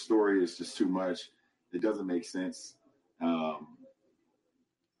much. The story is just too much. It doesn't make sense. And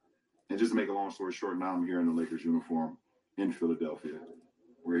just to make a long story short, now I'm here in the Lakers uniform in Philadelphia,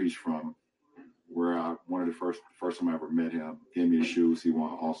 where he's from. Where one of the first time I ever met him, gave me his shoes. He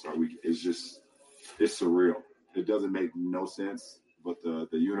won All-Star Week. It's surreal. It doesn't make no sense, but the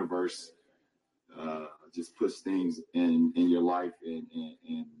universe just puts things in your life, and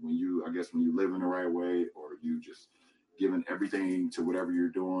when you live in the right way, or you just giving everything to whatever you're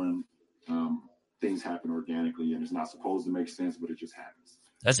doing, things happen organically, and it's not supposed to make sense, but it just happens.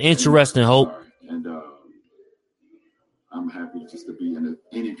 That's interesting, Hope. And I'm happy just to be in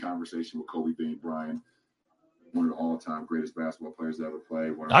any conversation with Kobe Bryant, one of the all-time greatest basketball players to ever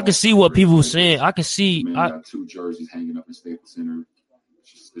play. I can see what people are saying. I can see. Man got two jerseys hanging up in Staples Center.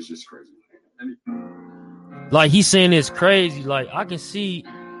 It's just crazy. Like, he's saying it's crazy. Like, I can see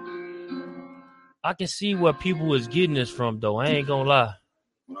where people is getting this from, though. I ain't gonna lie.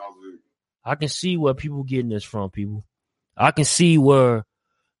 I can see where people getting this from, people. I can see where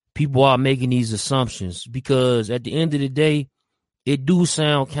people are making these assumptions, because at the end of the day, it do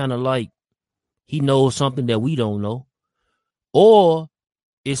sound kind of like he knows something that we don't know. Or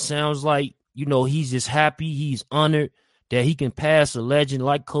it sounds like, he's just happy, he's honored that he can pass a legend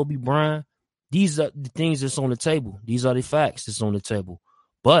like Kobe Bryant. These are the things that's on the table. These are the facts that's on the table.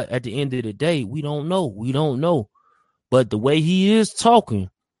 But at the end of the day, we don't know. We don't know. But the way he is talking,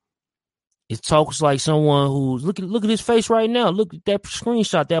 it talks like someone who's look at his face right now. Look at that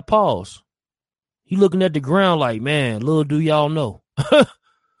screenshot, that pause. He looking at the ground like, man, little do y'all know.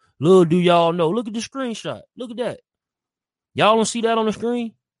 Little do y'all know. Look at the screenshot. Look at that. Y'all don't see that on the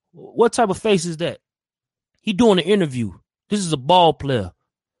screen? What type of face is that? He doing an interview. This is a ball player.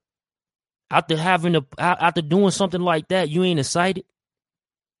 After doing something like that, you ain't excited?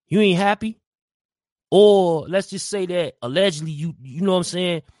 You ain't happy? Or let's just say that allegedly you know what I'm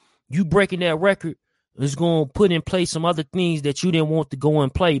saying, you breaking that record is going to put in place some other things that you didn't want to go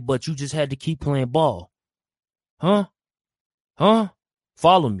and play, but you just had to keep playing ball. Huh?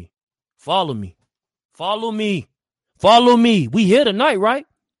 Follow me. We here tonight, right?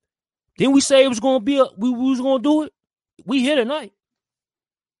 Didn't we say it was going to be we was going to do it? We here tonight.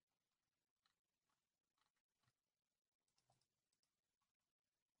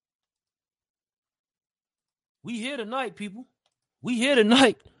 We here tonight, people. We here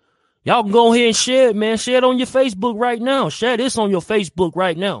tonight. Y'all can go ahead and share it, man. Share it on your Facebook right now. Share this on your Facebook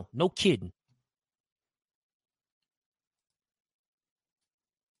right now. No kidding.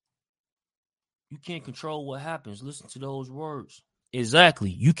 You can't control what happens. Listen to those words. Exactly.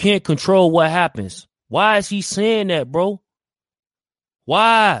 You can't control what happens. Why is he saying that, bro?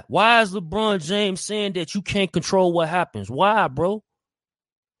 Why? Why is LeBron James saying that you can't control what happens? Why, bro?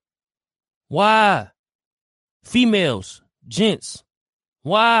 Why? Females, gents,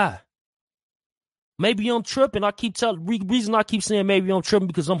 why? Maybe I'm tripping. Reason I keep saying maybe I'm tripping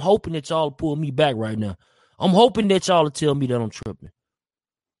because I'm hoping that y'all pull me back right now. I'm hoping that y'all will tell me that I'm tripping.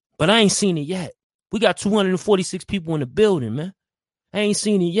 But I ain't seen it yet. We got 246 people in the building, man. I ain't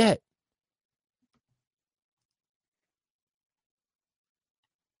seen it yet.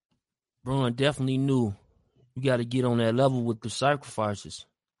 Bron definitely knew you got to get on that level with the sacrifices.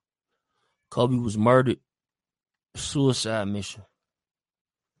 Kobe was murdered. Suicide mission.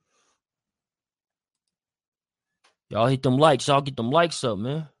 Y'all hit them likes. Y'all get them likes up,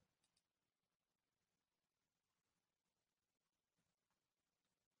 man.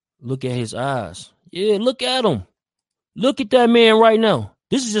 Look at his eyes. Yeah, look at him. Look at that man right now.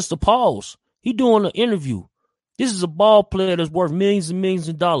 This is just a pause. He doing an interview. This is a ball player that's worth millions and millions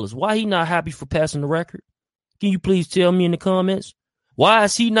of dollars. Why he not happy for passing the record? Can you please tell me in the comments? Why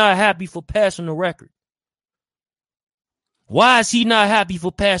is he not happy for passing the record? Why is he not happy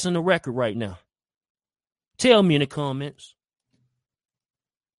for passing the record right now? Tell me in the comments.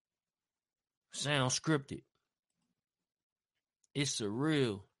 Sounds scripted. It's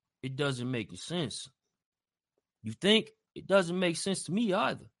surreal. It doesn't make sense. You think? It doesn't make sense to me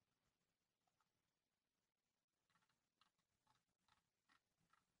either.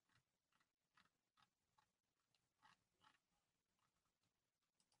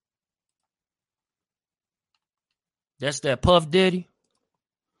 That's that Puff Daddy.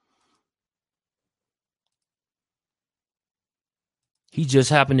 He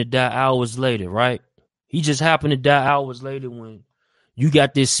just happened to die hours later, right? He just happened to die hours later when you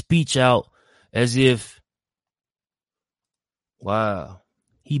got this speech out as if, wow,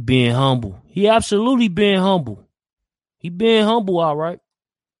 he being humble. He absolutely being humble. He being humble, all right.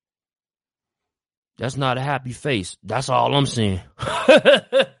 That's not a happy face. That's all I'm saying.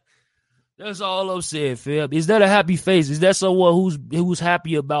 That's all I'm saying, Feb. Is that a happy face? Is that someone who's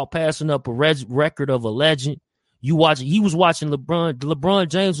happy about passing up a record of a legend? He was watching LeBron. LeBron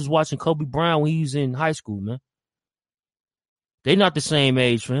James was watching Kobe Bryant when he was in high school, man. They not the same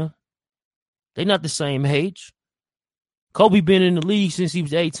age, man. They not the same age. Kobe been in the league since he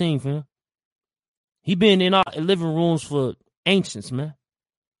was 18, fam. He been in our living rooms for ancients, man.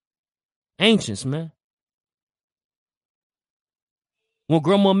 Ancients, man. When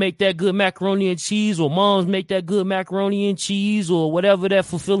grandma make that good macaroni and cheese, or moms make that good macaroni and cheese, or whatever that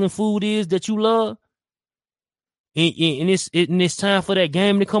fulfilling food is that you love, and it's time for that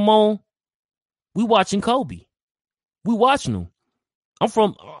game to come on, we watching Kobe. We watching him. I'm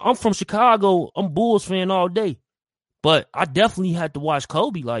from Chicago. I'm Bulls fan all day. But I definitely had to watch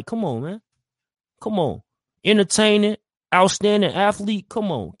Kobe. Like, come on, man. Come on. Entertaining, outstanding athlete.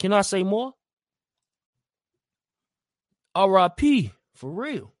 Come on. Can I say more? R.I.P. For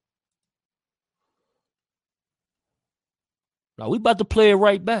real. Now we about to play it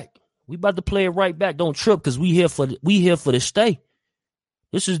right back. Don't trip, because we here for the stay.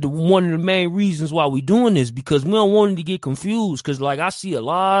 This is one of the main reasons why we doing this, because we don't want him to get confused. Because like I see a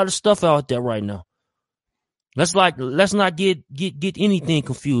lot of stuff out there right now. Let's not get anything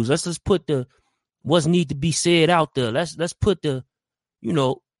confused. Let's just put what's need to be said out there. Let's put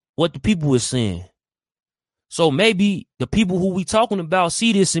what the people is saying. So maybe the people who we talking about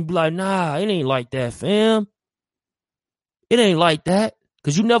see this and be like, nah, it ain't like that, fam. It ain't like that.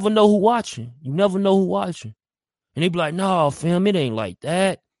 Because you never know who watching. And they be like, nah, fam, it ain't like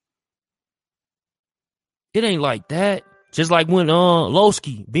that. It ain't like that. Just like when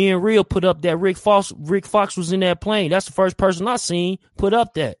Lowski, being real, put up that Rick Fox was in that plane. That's the first person I seen put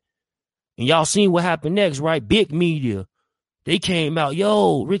up that. And y'all seen what happened next, right? Big media. They came out,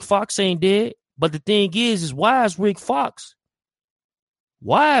 yo, Rick Fox ain't dead. But the thing is why is Rick Fox?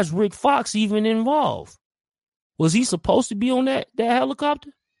 Why is Rick Fox even involved? Was he supposed to be on that helicopter?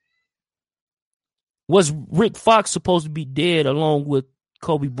 Was Rick Fox supposed to be dead along with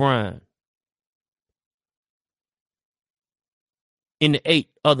Kobe Bryant and the 8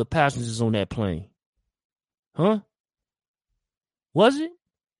 other passengers on that plane? Huh? Was it?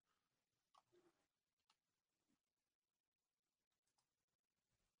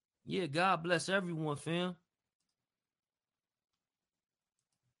 Yeah, God bless everyone, fam.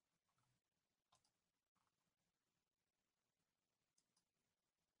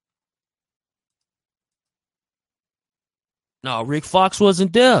 No, Rick Fox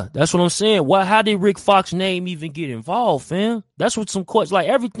wasn't there. That's what I'm saying. How did Rick Fox's name even get involved, fam? That's what some questions, like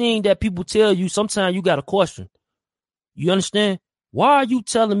everything that people tell you, sometimes you got a question. You understand? Why are you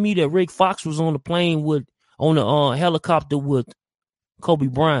telling me that Rick Fox was on the plane on the helicopter with Kobe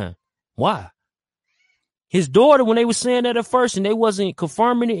Bryant? Why? His daughter, when they were saying that at first and they wasn't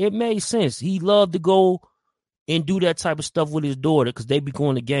confirming it, it made sense. He loved to go and do that type of stuff with his daughter because they be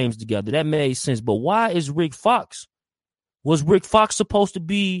going to games together. That made sense. But why is Rick Fox? Was Rick Fox supposed to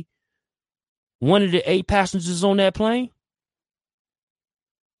be one of the 8 passengers on that plane?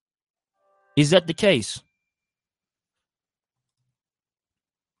 Is that the case?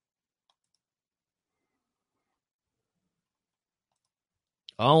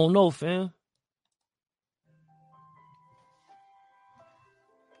 I don't know, fam.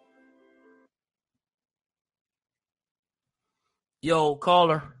 Yo,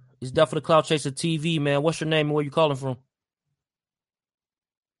 caller. It's Death for the Cloud Chaser TV, man. What's your name and where you calling from?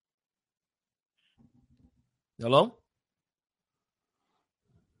 Hello?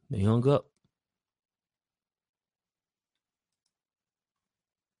 They hung up.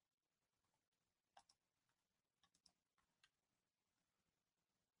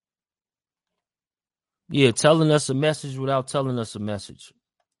 Yeah, telling us a message without telling us a message.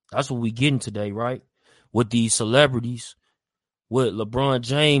 That's what we getting today, right? With these celebrities. With LeBron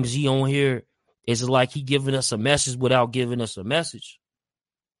James, he on here. It's like he giving us a message without giving us a message.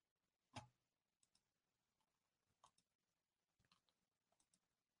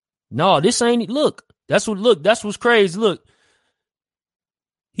 No, this ain't look. That's what's crazy. Look.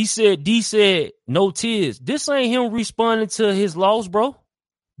 D said, no tears. This ain't him responding to his loss, bro.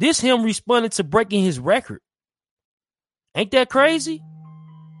 This him responding to breaking his record. Ain't that crazy?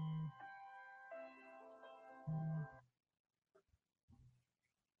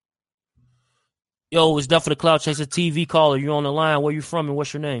 Yo, it's Death for the Cloud Chaser TV caller. You on the line. Where you from and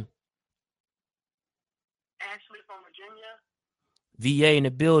what's your name? Ashley from Virginia. VA in the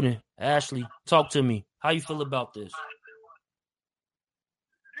building. Ashley, talk to me. How you feel about this?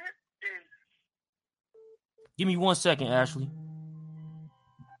 Give me 1 second, Ashley.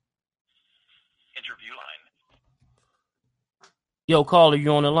 Interview line. Yo, caller,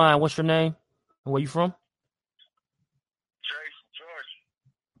 you on the line. What's your name? And where you from? Jay from Georgia.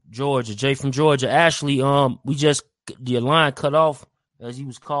 Georgia. Jay from Georgia. Ashley, your line cut off as he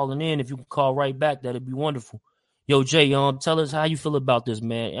was calling in. If you could call right back, that'd be wonderful. Yo, Jay, tell us how you feel about this,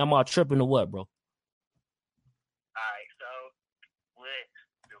 man. Am I tripping or what, bro? All right, so with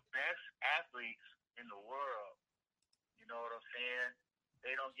the best athletes in the world, you know what I'm saying?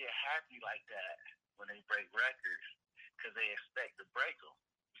 They don't get happy like that when they break records because they expect to break them.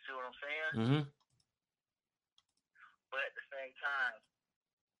 You see what I'm saying? Mm-hmm. But at the same time,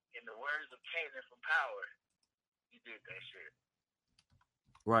 in the words of Kanan from Power, he did that shit.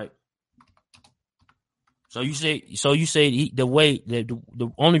 Right. So you say the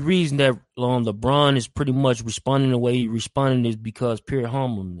only reason that LeBron is pretty much responding the way he responding is because pure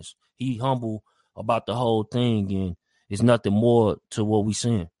humbleness. He humble about the whole thing, and it's nothing more to what we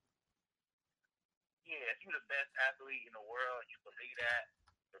seeing. Yeah, if you're the best athlete in the world, you believe that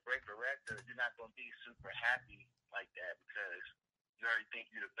to break the record, you're not gonna be super happy like that because you already think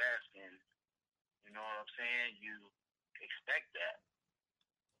you're the best, and you know what I'm saying. You expect that.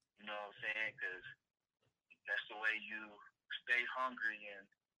 You know what I'm saying? Because that's the way you stay hungry and,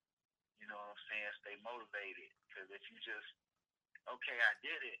 you know what I'm saying, stay motivated. Because if you just, okay, I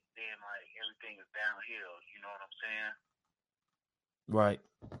did it, then, like, everything is downhill. You know what I'm saying? Right.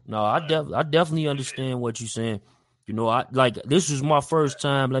 No, I definitely understand what you're saying. You know, this was my first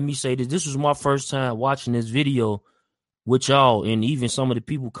time. Let me say this. This was my first time watching this video with y'all, and even some of the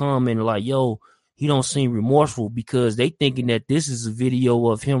people commenting like, yo, he don't seem remorseful because they thinking that this is a video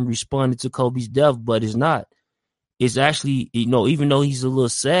of him responding to Kobe's death, but it's not. It's actually, even though he's a little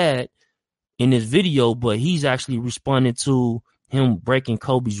sad in this video, but he's actually responding to him breaking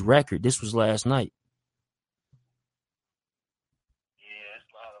Kobe's record. This was last night. Yeah, it's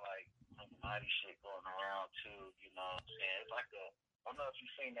a lot of, like, mighty shit going around, too. You know what I'm saying? It's like I don't know if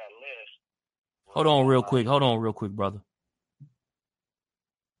you've seen that list. Hold on real quick, brother.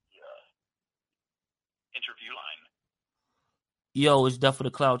 Interview line. Yo, it's Death for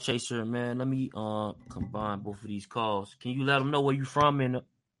the Cloud Chaser, man. Let me combine both of these calls. Can you let them know where you from and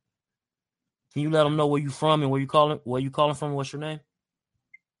where you calling from? What's your name?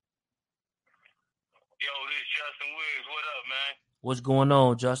 Yo, this is Justin Woods. What up, man? What's going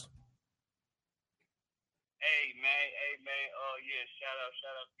on, Justin? Hey, man. Yeah, shout out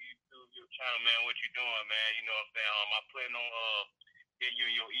to you too, your channel, man. What you doing, man? You know what I'm saying? I plan on getting you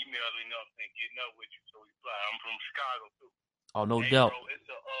your email and getting up with you so we fly. I'm from Chicago too. Oh, no doubt. Bro, it's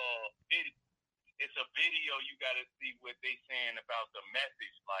a video you gotta see what they saying about the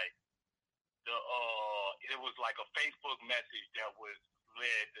message. Like it was like a Facebook message that was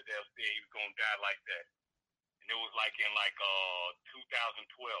led to them saying he was gonna die like that, and it was like in 2012.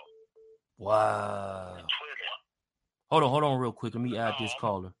 Wow. Hold on real quick. Let me add this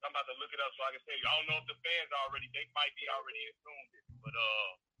caller. I'm about to look it up so I can tell you. I don't know if the fans they might be already assumed it, but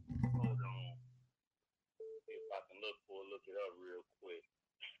hold on. See if I can look it up real quick.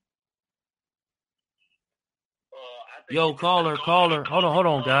 Yo, caller. Hold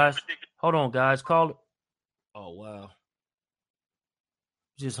on, guys. Caller. Oh, wow.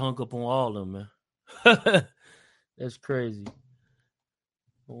 Just hung up on all of them, man. That's crazy. I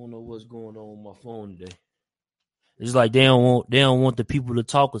don't know what's going on with my phone today. It's like they don't want the people to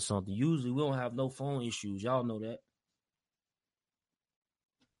talk or something. Usually we don't have no phone issues. Y'all know that.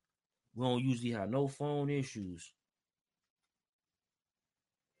 We don't usually have no phone issues.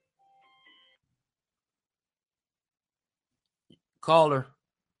 Caller.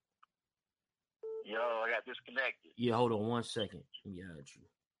 Yo, I got disconnected. Yeah, hold on 1 second. Let me add you.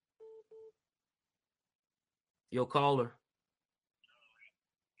 Yo, caller.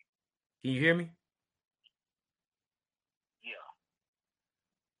 Can you hear me?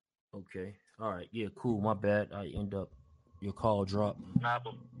 Yeah. Okay. All right. Yeah, cool. My bad. Your call dropped. Nah,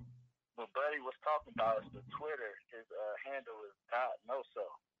 but Buddy was talking about is the Twitter. His handle is God Noso.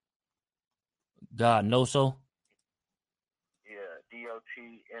 God Noso? Yeah,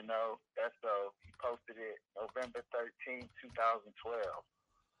 DOTNOSO. He posted it November 13th, 2012.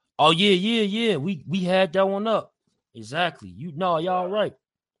 Oh, yeah. We had that one up. Exactly. Y'all right.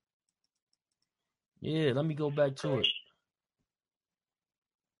 Yeah, let me go back to it.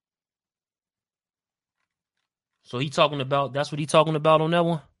 So that's what he talking about on that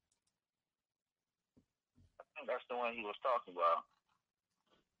one? I think that's the one he was talking about.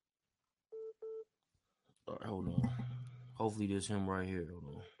 All right, hold on. Hopefully this him right here.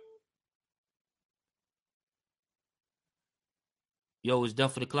 Hold on. Yo, it's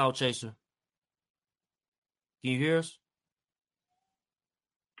Death for the Cloud Chaser. Can you hear us?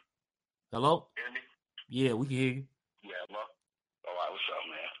 Hello? Hear me? Yeah, we can hear you. Yeah, hello? All right, what's up,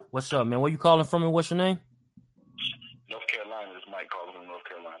 man? What's up, man? Where you calling from and what's your name? North Carolina. This is Mike calling from North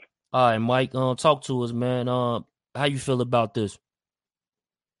Carolina. All right, Mike. Talk to us, man. How you feel about this?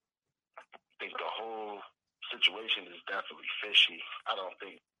 I think the whole situation is definitely fishy. I don't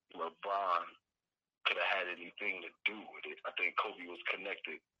think LeBron could have had anything to do with it. I think Kobe was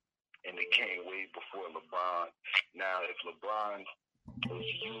connected, and it came way before LeBron. Now, if LeBron was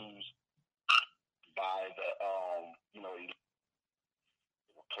used by the,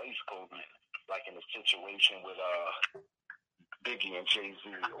 replace Kobe, like in a situation with Biggie and Jay-Z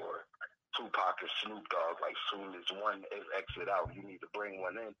or Tupac and Snoop Dogg, like soon as one is exit out, you need to bring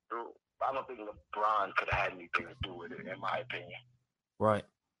one in through. I don't think LeBron could have had anything to do with it, in my opinion. Right.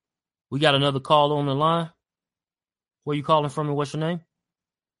 We got another call on the line. Where you calling from and what's your name?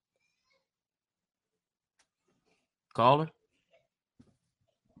 Caller?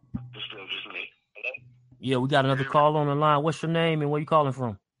 It's still just me. Hello? Yeah, we got another call on the line. What's your name and where you calling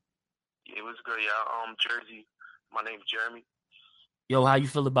from? Yeah, what's good, y'all? Jersey. My name's Jeremy. Yo, how you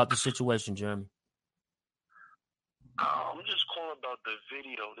feel about the situation, Jeremy? I'm just calling about the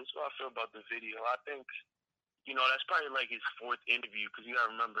video. This is what I feel about the video. I think, that's probably like his fourth interview because you got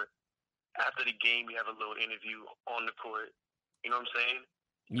to remember, after the game, you have a little interview on the court. You know what I'm saying?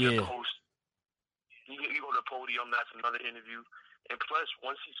 Yeah. The host, you go to the podium, that's another interview. And plus,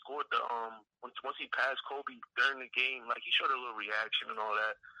 once he scored once he passed Kobe during the game, like he showed a little reaction and all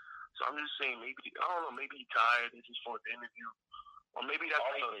that. So I'm just saying, maybe he's tired. It's his fourth interview, or maybe that's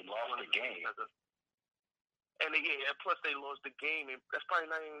also they lost the game. And plus they lost the game, and that's probably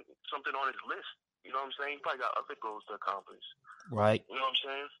not even something on his list. You know what I'm saying? He probably got other goals to accomplish. Right. You know what I'm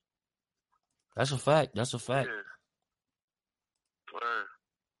saying? That's a fact. Yeah. Word.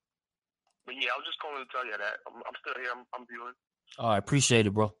 But yeah, I was just calling to tell you that. I'm still here. I'm viewing. All right, appreciate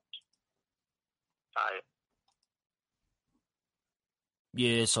it, bro. All right.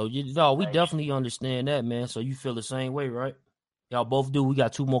 Yeah, so we definitely understand that, man. So you feel the same way, right? Y'all both do. We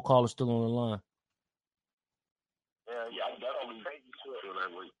got two more callers still on the line. Yeah, I definitely feel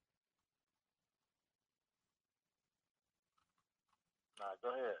that way. Nah, go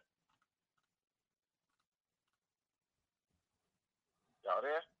ahead. Y'all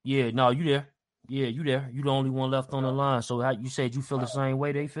there? Yeah, no, you there. Yeah, you there. You the only one left on the line. So how you said you feel the same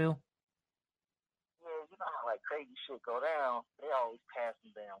way they feel? Yeah, you know how like crazy shit go down. They always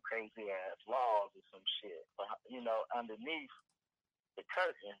passing down crazy ass laws or some shit. But underneath the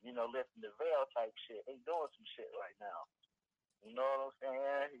curtain, lifting the veil type shit, they doing some shit right now. You know what I'm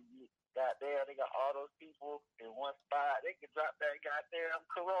saying? They got all those people in one spot. They can drop that goddamn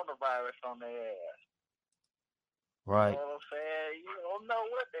coronavirus on their ass. Right. You know what I'm saying? You don't know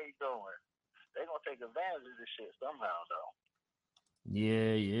what they doing. They gonna take advantage of this shit somehow, though.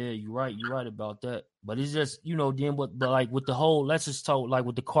 Yeah, you're right. You're right about that. But it's just, then but like with the whole, let's just talk like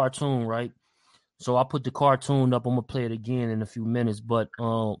with the cartoon, right? So I put the cartoon up. I'm gonna play it again in a few minutes. But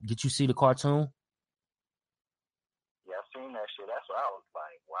did you see the cartoon? Yeah, I seen that shit. That's what I was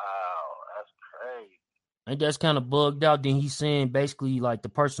like, wow, that's crazy. Ain't that's kind of bugged out? Then he's saying basically like the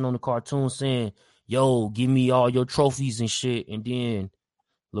person on the cartoon saying, "Yo, give me all your trophies and shit," and then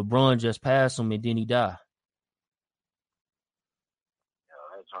LeBron just passed him and then he died.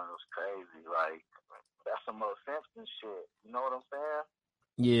 That joint was crazy. Like, that's some more Simpson shit. You know what I'm saying?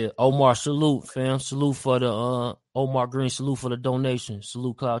 Yeah, Omar, salute, fam. Salute for the Omar Green, salute for the donation.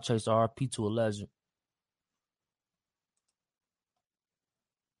 Salute Cloud Chaser, RP to a legend.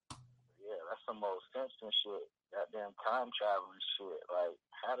 Yeah, that's some old Simpson shit. Goddamn time traveling shit. Like,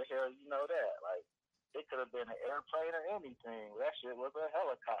 how the hell you know that? Like, it could have been an airplane or anything. That shit was a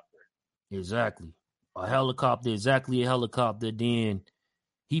helicopter. Exactly. A helicopter, exactly a helicopter. Then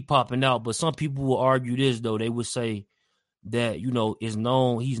he popping out. But some people will argue this, though. They would say that, he's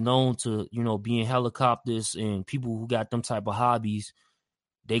known to, be in helicopters, and people who got them type of hobbies,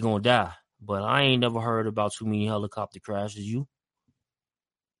 they gonna die. But I ain't never heard about too many helicopter crashes. You?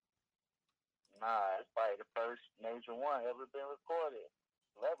 Nah, it's probably the first major one ever been recorded,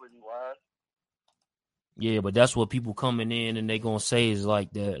 celebrity-wise. Yeah, but that's what people coming in and they gonna say is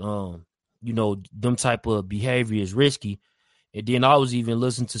like that. Them type of behavior is risky. And then I was even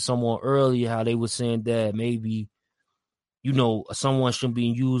listening to someone earlier how they were saying that maybe, someone shouldn't be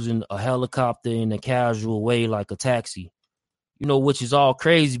using a helicopter in a casual way like a taxi. Which is all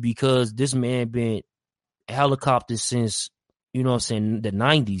crazy because this man been helicopters since, the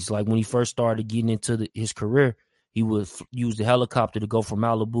 90s. Like when he first started getting into his career, he would use the helicopter to go from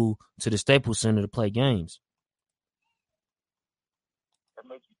Malibu to the Staples Center to play games. That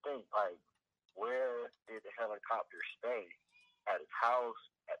makes you think, like, where did the helicopter stay? At his house,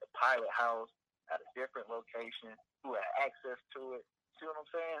 at the pilot house, at a different location? Who had access to it? See what I'm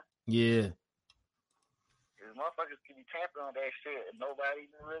saying? Yeah. Because motherfuckers can be tampering on that shit and nobody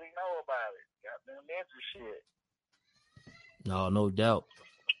even really know about it. Goddamn ninja shit. No doubt.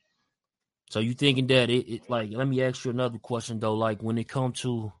 So you thinking that it like, let me ask you another question though. Like when it comes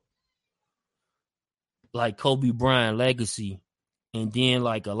to like Kobe Bryant legacy, and then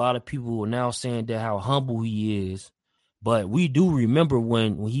like a lot of people are now saying that how humble he is. But we do remember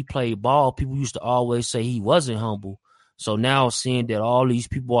when he played ball, people used to always say he wasn't humble. So now seeing that all these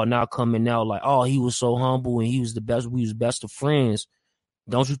people are now coming out like, oh, he was so humble and he was the best, we was best of friends.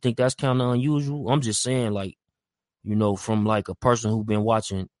 Don't you think that's kind of unusual? I'm just saying, like, from like a person who been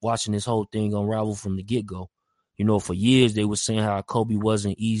watching this whole thing unravel from the get-go. For years they were saying how Kobe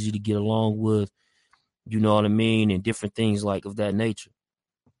wasn't easy to get along with, you know what I mean, and different things like of that nature.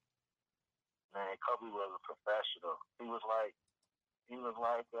 Man, Kobe was a professional. He was like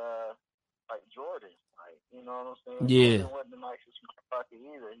Jordan. Like, you know what I'm saying? Yeah. Jordan wasn't the nicest motherfucker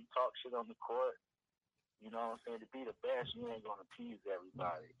either. He talked shit on the court. You know what I'm saying? To be the best, you ain't gonna appease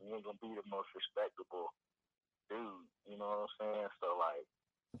everybody. You ain't gonna be the most respectable dude. You know what I'm saying? So like,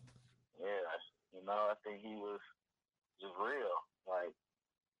 yeah, I think he was just real. Like,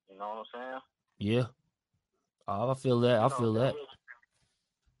 you know what I'm saying? Yeah. I feel that. I feel that.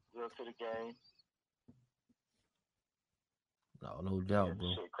 Real to the game. No doubt, bro.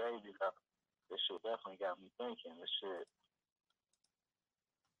 This shit crazy. This shit definitely got me thinking. This shit.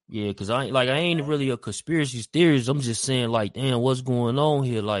 Yeah, because I ain't really a conspiracy theorist. I'm just saying, like, damn, what's going on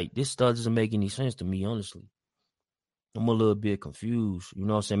here? Like, this stuff doesn't make any sense to me, honestly. I'm a little bit confused. You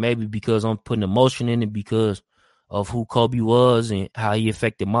know what I'm saying? Maybe because I'm putting emotion in it because of who Kobe was and how he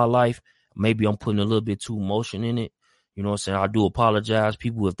affected my life. Maybe I'm putting a little bit too emotion in it. You know what I'm saying? I do apologize,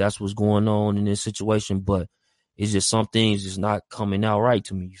 people, if that's what's going on in this situation, but it's just some things just not coming out right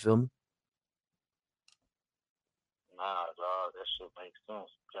to me. You feel me? Nah, dog, that shit makes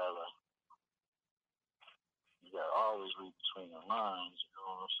sense. You gotta always read between the lines, you know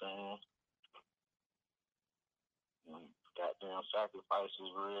what I'm saying? Goddamn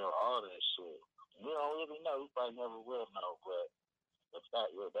sacrifices real, all that shit. We don't really know, we probably never will know, but the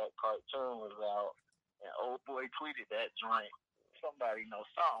fact that cartoon was out and old boy tweeted that joint, somebody knows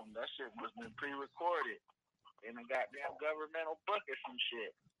something. That shit must have been pre-recorded in a goddamn governmental book or some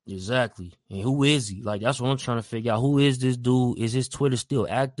shit. Exactly. And who is he? Like, that's what I'm trying to figure out. Who is this dude? Is his Twitter still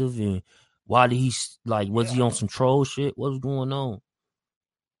active? And why did he, like, was he on some troll shit? What's going on?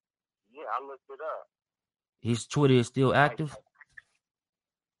 Yeah, I looked it up. His Twitter is still active?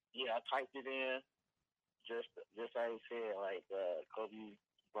 Yeah, I typed it in. Just how he said, like, Kobe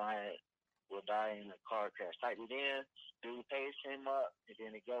Bryant will die in a car crash. Type it in, dude page came up, and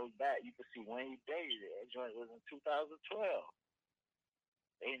then it goes back. You can see when he dated it. That joint was in 2012.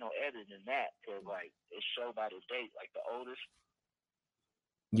 Ain't no editing that, because, like, it showed by the date, like, the oldest.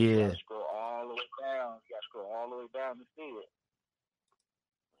 Yeah. You gotta scroll all the way down. You gotta scroll all the way down to see it.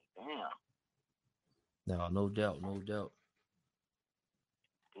 Damn. No doubt.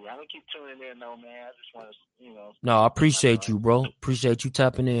 Yeah, I'm gonna keep tuning in, though, man. I just want to, No, I appreciate you, bro. Appreciate you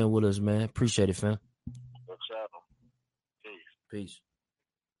tapping in with us, man. Appreciate it, fam. What's up? Peace. Peace.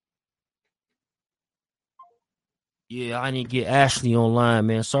 Yeah, I didn't get Ashley online,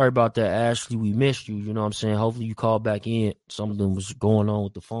 man. Sorry about that, Ashley. We missed you. You know what I'm saying? Hopefully you call back in. Something was going on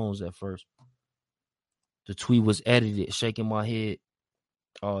with the phones at first. The tweet was edited, shaking my head.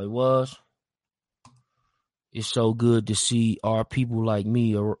 Oh, it was? It's so good to see our people like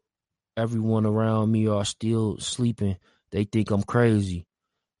me or everyone around me are still sleeping. They think I'm crazy.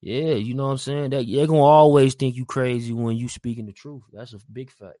 Yeah, you know what I'm saying? They're going to always think you crazy when you speaking the truth. That's a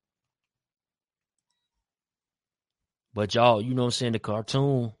big fact. But y'all, you know what I'm saying, the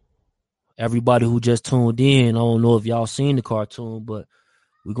cartoon, everybody who just tuned in, I don't know if y'all seen the cartoon, but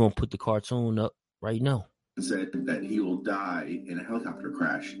we're going to put the cartoon up right now. Said that he will die in a helicopter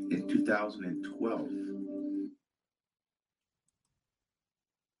crash in 2012.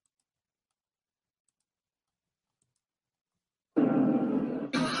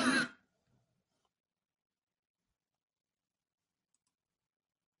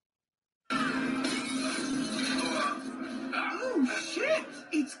 Oh, shit!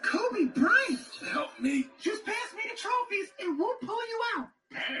 It's Kobe Bryant! Help me. Just pass me the trophies and we'll pull you out.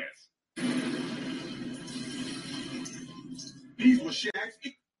 Pass. These were Shaq's...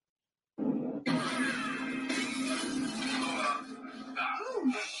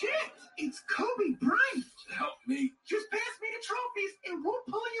 Oh, shit! It's Kobe Bryant! Help me. Just pass me the trophies and we'll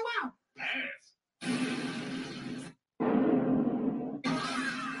pull you out. Pass.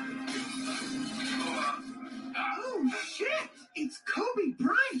 Oh, shit! It's Kobe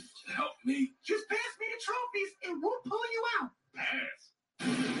Bryant! Help me. Just pass me the trophies and we'll pull you out. Pass.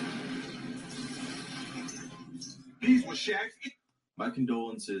 These were Shaq's... My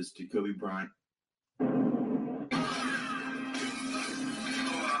condolences to Kobe Bryant. Oh,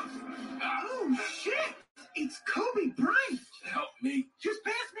 shit! It's Kobe Bryant! Help me. Just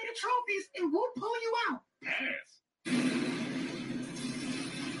pass me the trophies and we'll pull you out. Pass.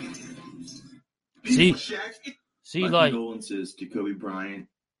 See, My like, condolences to Kobe Bryant.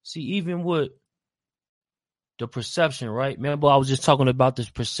 See, even with the perception, right? Remember, I was just talking about this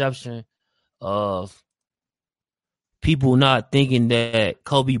perception of people not thinking that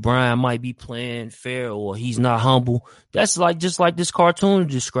Kobe Bryant might be playing fair or he's not humble. That's like just like this cartoon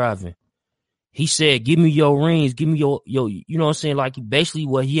describing. He said, "Give me your rings, give me your, you know what I'm saying?" Like basically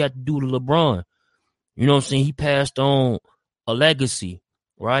what he had to do to LeBron. You know what I'm saying? He passed on a legacy,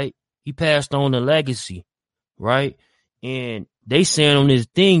 right? He passed on a legacy, right? And they saying on this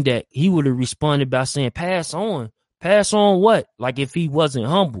thing that he would have responded by saying, pass on what? Like if he wasn't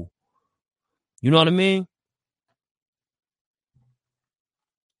humble. You know what I mean?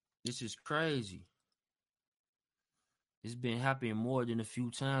 This is crazy. It's been happening more than a few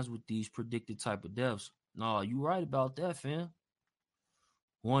times with these predicted type of deaths. No, you right about that, fam.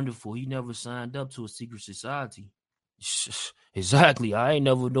 Wonderful. He never signed up to a secret society. Exactly. I ain't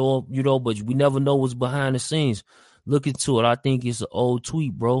never know, you know, but we never know what's behind the scenes. Look into it. I think it's an old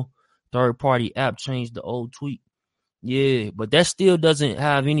tweet, bro. Third party app changed the old tweet. Yeah, but that still doesn't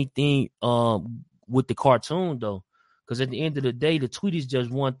have anything with the cartoon though. Because at the end of the day, the tweet is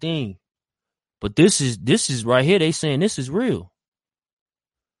just one thing. But this is right here. They saying this is real.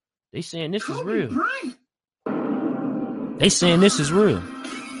 They saying this is real. They saying this is real.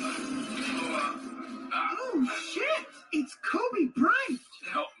 Oh, shit! It's Kobe Bryant!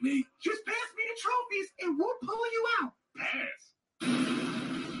 Help me. Just pass me the trophies and we'll pull you out. Pass.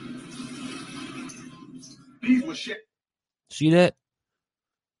 These were Shaq. See that?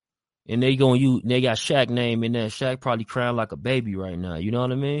 And they got Shaq name in there. Shaq probably crying like a baby right now. You know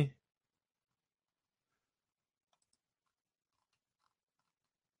what I mean?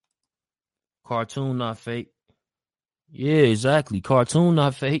 Cartoon not fake. Yeah, exactly. Cartoon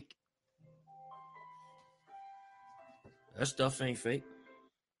not fake. That stuff ain't fake.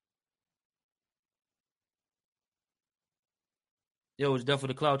 Yo, it's Death for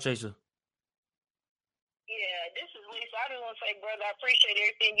the Cloud Chaser. Yeah, this is Lisa. I just want to say, brother, I appreciate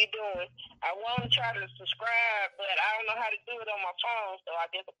everything you're doing. I want to try to subscribe, but I don't know how to do it on my phone, so I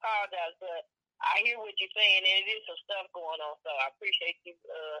just apologize. But I hear what you're saying, and it is some stuff going on, so I appreciate you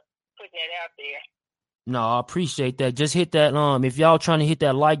putting that out there. No, I appreciate that. Just hit that if y'all trying to hit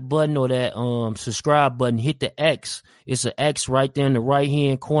that like button or that subscribe button, hit the X. It's an X right there in the right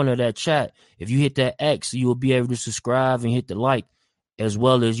hand corner of that chat. If you hit that X, you will be able to subscribe and hit the like, as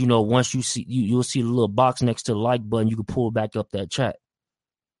well as, you know, once you see you'll see the little box next to the like button. You can pull back up that chat.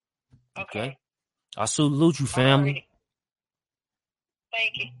 Okay. I salute you, family. Alrighty.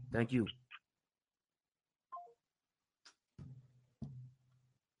 Thank you. Thank you.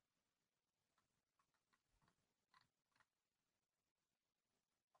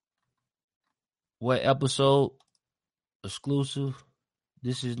 What episode? Exclusive.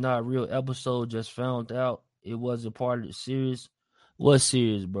 This is not real episode. Just found out. It wasn't part of the series. What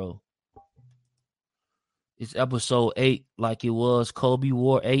series, bro? It's episode 8, like it was Kobe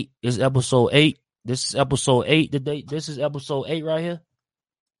War 8. It's episode 8. This is episode 8. This is episode 8 right here.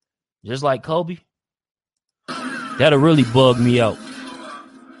 Just like Kobe. That'll really bug me out.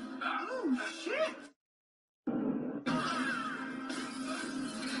 Oh, shit.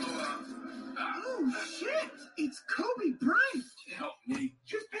 Oh, shit. It's Kobe Bryant. Help me.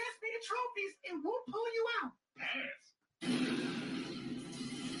 Just pass me the trophies and we'll pull you out. Pass.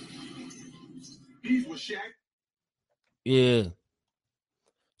 These were Shaq. Yeah.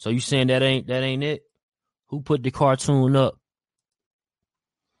 So you saying that ain't it? Who put the cartoon up?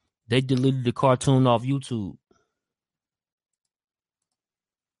 They deleted the cartoon off YouTube.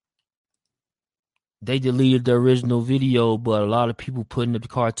 They deleted the original video, but a lot of people putting the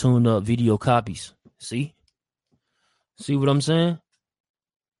cartoon up video copies. See? See what I'm saying?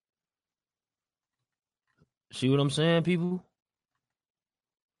 See what I'm saying, people?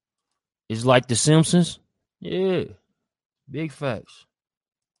 It's like The Simpsons. Yeah. Big facts.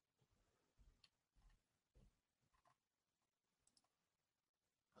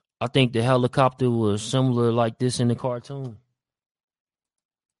 I think the helicopter was similar like this in the cartoon.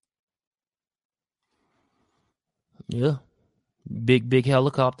 Yeah. Big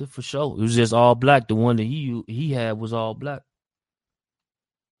helicopter for sure. It was just all black. The one that he had was all black.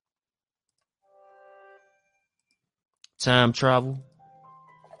 Time travel.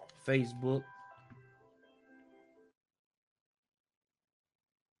 Facebook.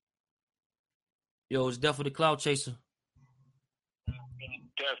 Yo, it's definitely the Cloud Chaser.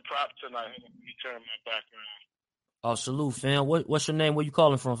 That's props tonight. You turn my background. Oh, salute, fam. What's your name? Where you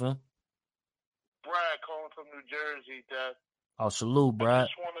calling from, fam? Brad calling from New Jersey, Dad. Oh, salute, Brad.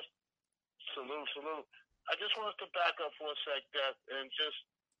 Salute. I just want us to back up for a sec, Dad, and just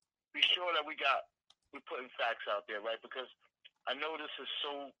be sure that we're putting facts out there, right? Because I know it's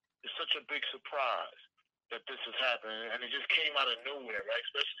such a big surprise that this is happening, and it just came out of nowhere, right?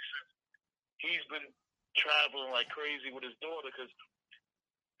 Especially since he's been traveling like crazy with his daughter, because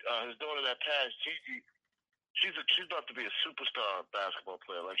his daughter that passed, Gigi, she's about to be a superstar basketball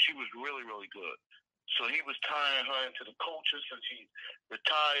player. Like, she was really, really good. So he was tying her into the culture since he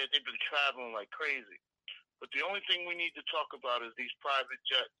retired. They've been traveling like crazy. But the only thing we need to talk about is these private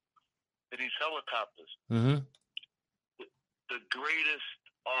jets and these helicopters. Mm-hmm. The greatest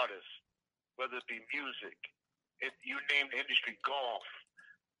artists, whether it be music, you name the industry, golf,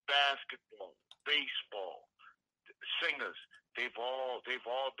 basketball, baseball, singers, they've all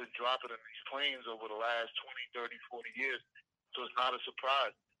been dropping in these planes over the last 20, 30, 40 years. So it's not a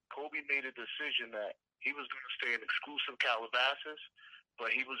surprise. Kobe made a decision that he was going to stay in exclusive Calabasas,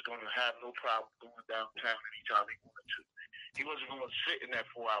 but he was going to have no problem going downtown anytime he wanted to. He wasn't going to sit in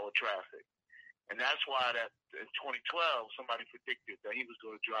that 4-hour traffic. And that's why that in 2012, somebody predicted that he was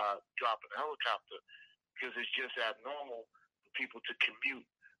going to drop in a helicopter, because it's just abnormal for people to commute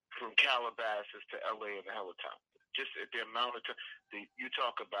from Calabasas to LA in a helicopter. Just at the amount of time you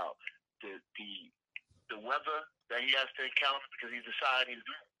talk about the weather that he has to encounter, because he decided he's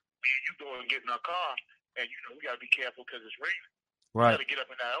doing. You go and get in our car, and we got to be careful because it's raining. Right. You got to get up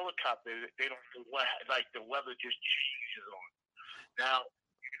in that helicopter. They don't know what, like, the weather just changes on. Now,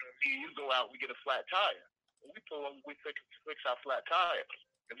 me and you go out, we get a flat tire. When we pull over, we fix our flat tire.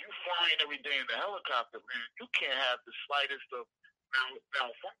 If you're flying every day in the helicopter, man, you can't have the slightest of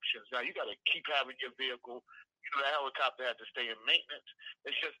malfunctions. Now, you got to keep having your vehicle. The helicopter had to stay in maintenance.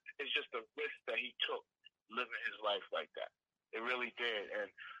 It's just a risk that he took living his life like that. It really did, and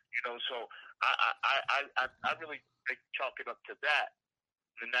so I really chalk it up to that,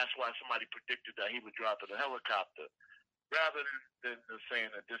 and that's why somebody predicted that he would drop in a helicopter, rather than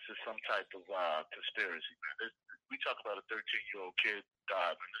saying that this is some type of conspiracy. Man, we talk about a 13-year-old kid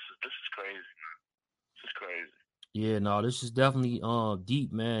died, man. This is crazy, man. This is crazy. Yeah, no, this is definitely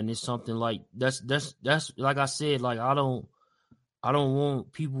deep, man. It's something like that's like I said, like I don't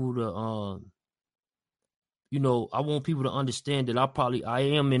want people to I want people to understand that I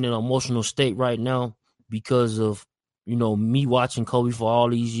am in an emotional state right now because of me watching Kobe for all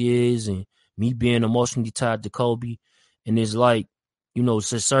these years and me being emotionally tied to Kobe, and it's like so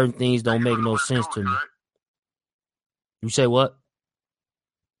certain things don't make no sense to me. Right? You say what?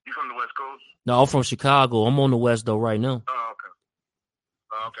 You from the West Coast? No, I'm from Chicago. I'm on the West though right now. Oh,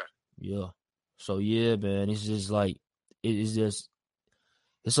 okay. Yeah. So yeah, man, it's just like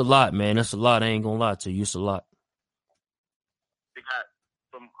it's a lot, man. It's a lot. I ain't gonna lie to you. It's a lot. They got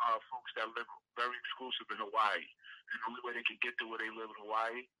some folks that live very exclusive in Hawaii. And the only way they can get to where they live in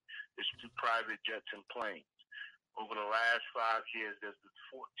Hawaii is through private jets and planes. Over the last 5 years, there's been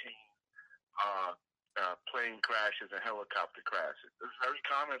 14 plane crashes and helicopter crashes. It's very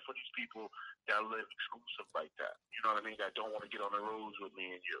common for these people that live exclusive like that. You know what I mean? That don't want to get on the roads with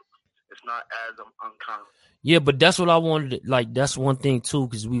me and you. It's not as uncommon. Yeah, but that's what I wanted to, like, that's one thing too,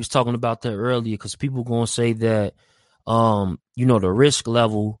 because we was talking about that earlier, because people gonna say that you know, the risk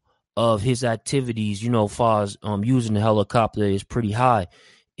level of his activities, you know, as far as using the helicopter is pretty high.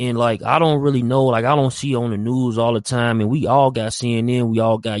 And like, I don't really know, like, I don't see on the news all the time, and we all got CNN, we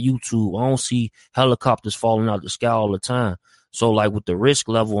all got YouTube. I don't see helicopters falling out the sky all the time. So like, with the risk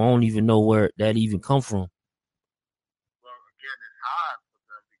level, I don't even know where that even come from. Well, again, it's hard for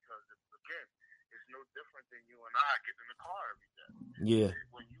them because, again, it's no different than you and I getting in the car every day. Yeah.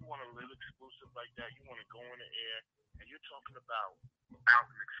 When you want to live exclusive like that, you want to go in the air, and you're talking about out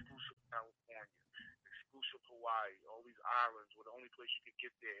in exclusive California, exclusive Hawaii, all these islands where the only place you can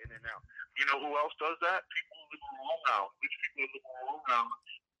get there in and out. You know who else does that? People who live on Long Island. Rich people who live on Long Island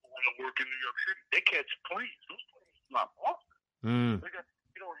who want to work in New York City. They catch planes. Those planes are not Boston.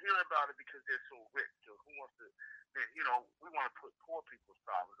 You don't hear about it because they're so rich. So who wants to? You know, we want to put poor people's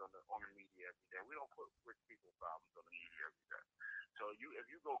problems on the media every day. We don't put rich people's problems on the media every day. So if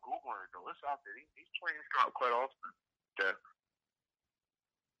you go Google it, though, it's out there. These planes come out quite often.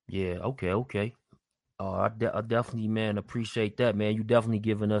 Yeah. Okay. I definitely, man, appreciate that, man. You definitely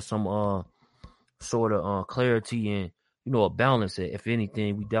giving us some sort of clarity and, you know, a balance. If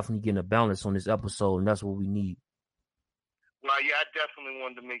anything, we definitely getting a balance on this episode, and that's what we need. Well, yeah, I definitely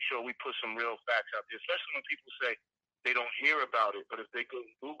wanted to make sure we put some real facts out there, especially when people say they don't hear about it. But if they go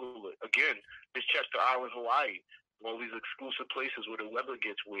Google it, again, it's Chester Island, Hawaii, all these exclusive places where the weather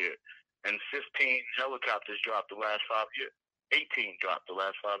gets weird. And 15 helicopters dropped the last 5 years. 18 dropped the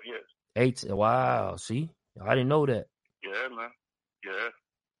last 5 years. 8. Wow. See, I didn't know that. Yeah, man. Yeah.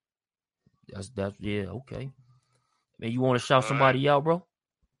 That's yeah. Okay. Man, you want to shout somebody out, bro?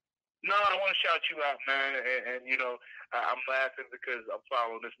 No, I want to shout you out, man. And you know, I'm laughing because I'm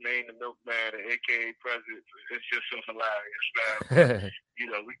following this Maine the Milkman, and AKA President. It's just so hilarious, man. You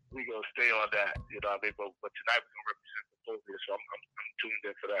know, we gonna stay on that. You know what I mean? But tonight we're gonna represent the Kobe, so I'm tuned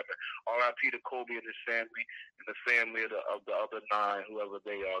in for that, man. R.I.P. to Kobe and his family, and the family of the other 9, whoever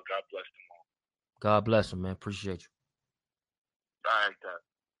they are. God bless them all. God bless them, man. Appreciate you. All right, God.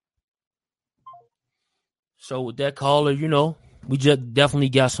 So with that caller, you know, we just definitely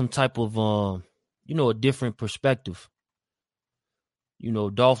got some type of, you know, a different perspective. You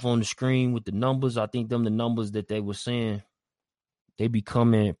know, Dolph on the screen with the numbers. I think the numbers that they were saying, they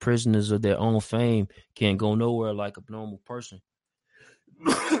becoming prisoners of their own fame, can't go nowhere like a normal person.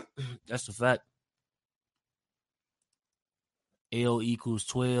 That's a fact. L equals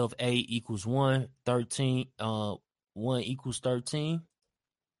 12, A equals 1, 13, 1 equals 13.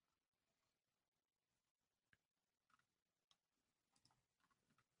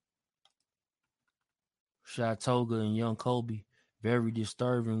 Chatoga and young Kobe, very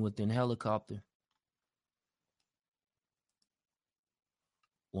disturbing within helicopter.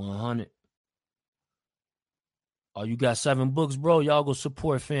 100. Oh, you got 7 books, bro? Y'all go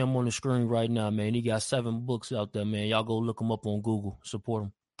support fam on the screen right now, man. He got 7 books out there, man. Y'all go look them up on Google. Support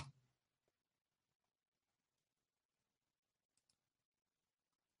them.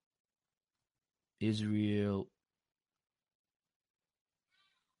 Israel.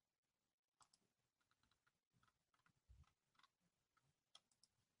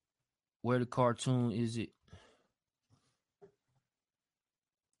 Where the cartoon is it?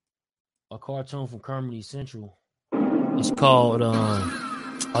 A cartoon from Comedy Central. It's called,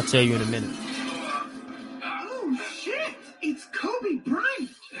 I'll tell you in a minute. Oh, shit! It's Kobe Bryant!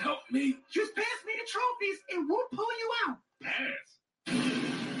 Help me. Just pass me the trophies and we'll pull you out. Pass.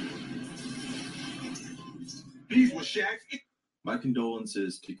 These were Shaq's. My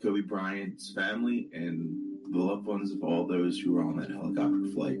condolences to Kobe Bryant's family and the loved ones of all those who were on that helicopter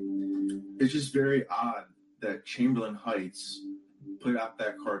flight. It's just very odd that Chamberlain Heights put out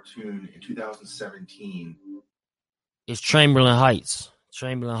that cartoon in 2017. It's Chamberlain Heights.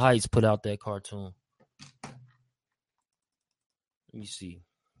 Chamberlain Heights put out that cartoon. Let me see.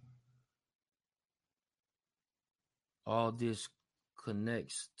 All this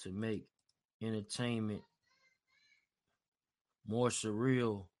connects to make entertainment more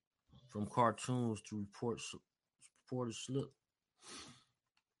surreal, from cartoons to reporter slip.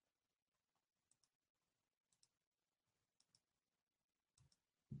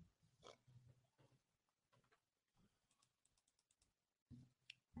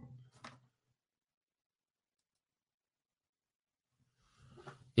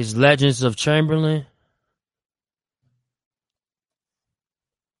 It's Legends of Chamberlain.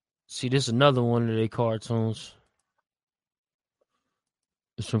 See, this is another one of their cartoons.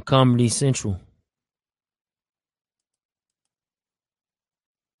 It's from Comedy Central.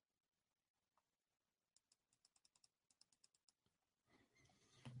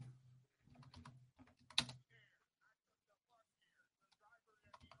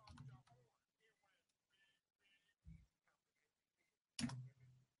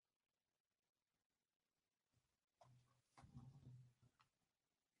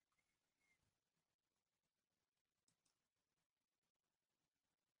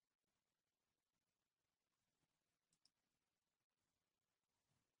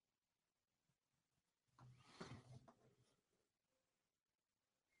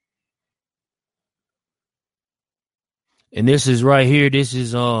 And this is right here. This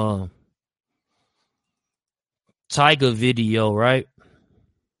is Tiger video, right?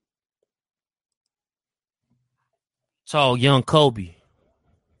 It's all young Kobe.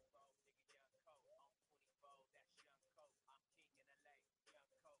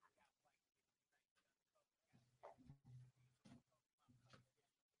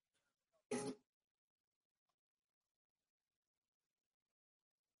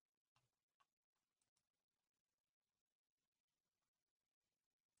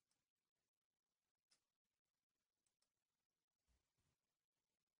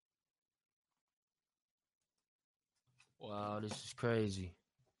 Wow, this is crazy.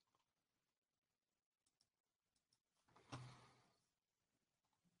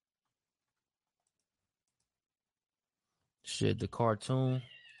 Shit, the cartoon.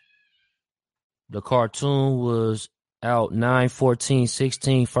 The cartoon was out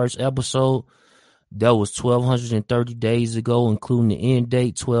 9/14/16, first episode. That was 1,230 days ago, including the end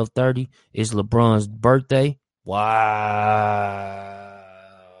date, 12/30. It's LeBron's birthday. Wow.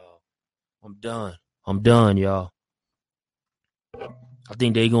 I'm done, y'all. I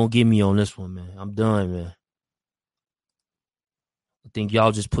think they gonna get me on this one, man. I'm done, man. I think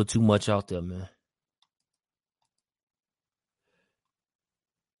y'all just put too much out there, man.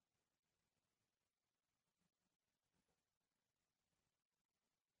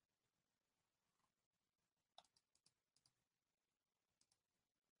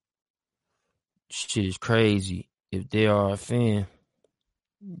 Shit is crazy. If they are a fan,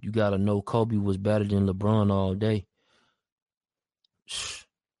 you gotta know Kobe was better than LeBron all day.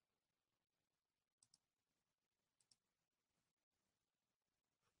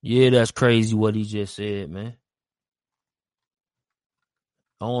 Yeah, that's crazy what he just said, man.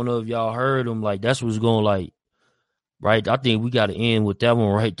 I don't know if y'all heard him. Like, that's what's going like, right? I think we got to end with that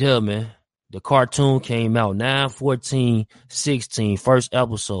one right there, man. The cartoon came out 9/14/16, first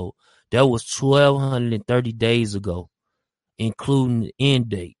episode. That was 1,230 days ago, including the end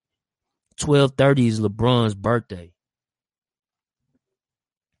date. 12/30 is LeBron's birthday.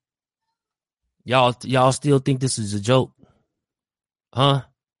 Y'all still think this is a joke? Huh?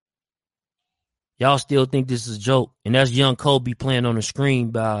 Y'all still think this is a joke? And that's young Kobe playing on the screen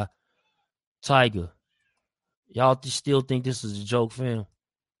by Tiger. Y'all still think this is a joke, fam?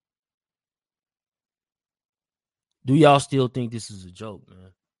 Do y'all still think this is a joke,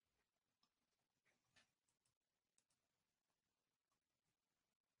 man?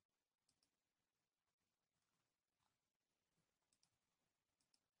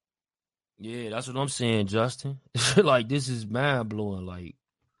 Yeah, that's what I'm saying, Justin. Like, this is mind blowing. Like,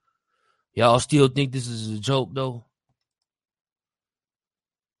 y'all still think this is a joke, though?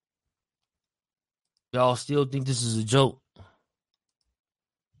 Y'all still think this is a joke?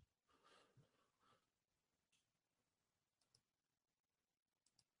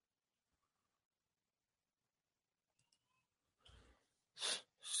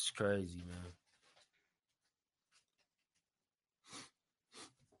 It's crazy, man.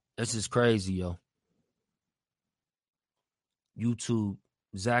 This is crazy, yo. YouTube,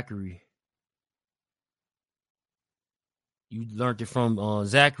 Zachary. You learned it from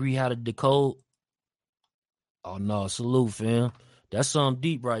Zachary how to decode? Oh, no, salute, fam. That's something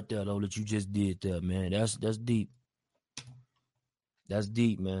deep right there, though, that you just did there, man. That's deep. That's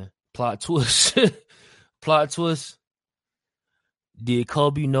deep, man. Plot twist. Plot twist. Did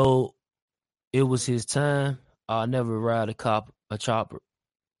Kobe know it was his time? I'll never ride a chopper.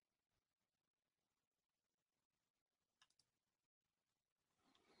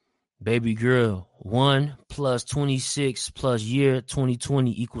 Baby girl, 1 plus 26 plus year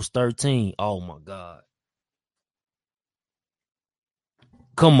 2020 equals 13. Oh my God.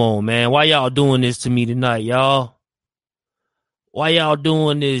 Come on, man. Why y'all doing this to me tonight, y'all? Why y'all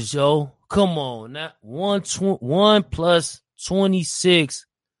doing this, yo? Come on. Now, 1 plus 26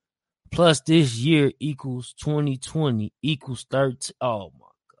 plus this year equals 2020 equals 13. Oh my God.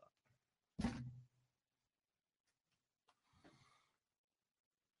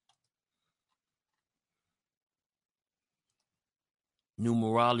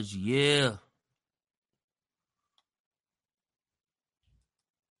 Numerology, yeah.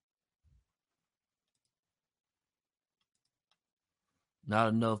 Not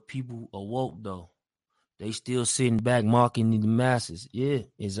enough people awoke, though. They still sitting back mocking the masses. Yeah,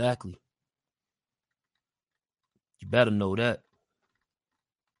 exactly. You better know that.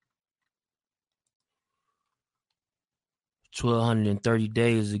 1,230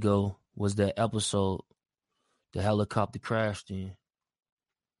 days ago was that episode the helicopter crashed in.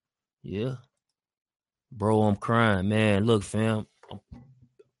 Yeah. Bro, I'm crying. Man, look, fam.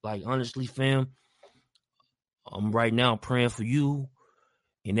 Like, honestly, fam, I'm right now praying for you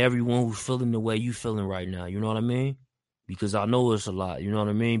and everyone who's feeling the way you feeling right now. You know what I mean? Because I know it's a lot. You know what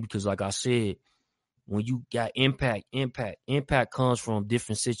I mean? Because like I said, when you got impact comes from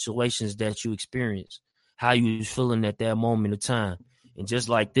different situations that you experience, how you was feeling at that moment of time. And just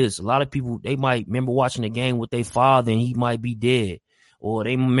like this, a lot of people, they might remember watching the game with their father and he might be dead. Or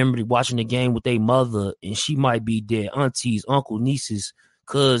they remember watching the game with their mother and she might be dead. Aunties, uncle, nieces,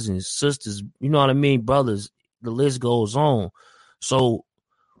 cousins, sisters, you know what I mean? Brothers, the list goes on. So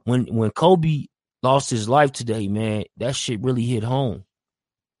when Kobe lost his life today, man, that shit really hit home.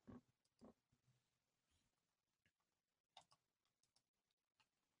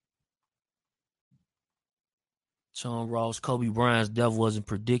 Tom Ross, Kobe Bryant's death wasn't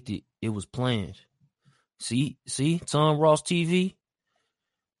predicted. It was planned. See, Tom Ross TV?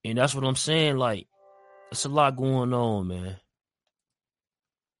 And that's what I'm saying. Like, it's a lot going on, man.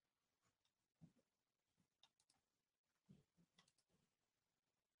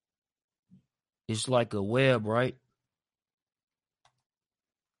 It's like a web, right?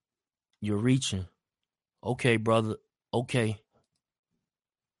 You're reaching. Okay, brother. Okay.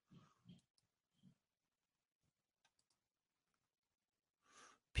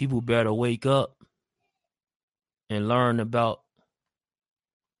 People better wake up and learn about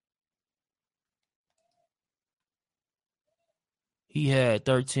he had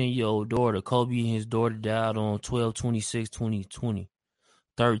 13-year-old daughter. Kobe and his daughter died on 12/26/2020.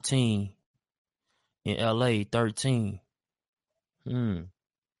 13 in LA, 13.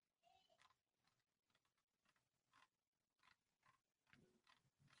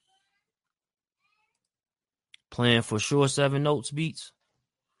 Playing for sure 7 Notes beats.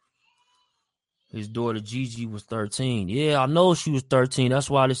 His daughter Gigi was 13. Yeah, I know she was 13. That's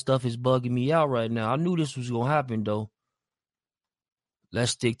why this stuff is bugging me out right now. I knew this was going to happen, though.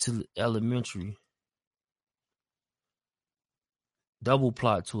 Let's stick to elementary. Double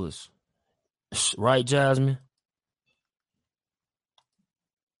plot twist. Right, Jasmine?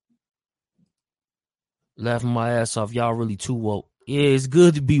 Laughing my ass off. Y'all really too woke. Yeah, it's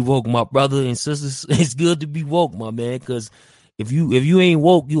good to be woke, my brother and sisters. It's good to be woke, my man, because if you ain't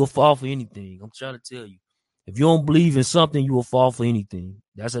woke, you will fall for anything. I'm trying to tell you. If you don't believe in something, you will fall for anything.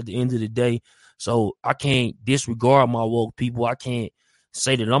 That's at the end of the day. So I can't disregard my woke people. I can't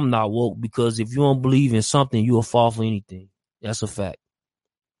say that I'm not woke because if you don't believe in something, you will fall for anything. That's a fact.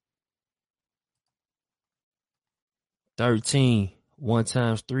 13, 1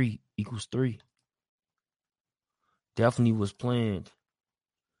 times 3 equals 3. Definitely was planned.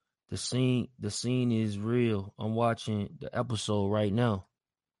 The scene is real. I'm watching the episode right now.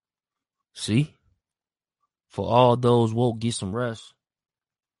 See? For all those woke, get some rest.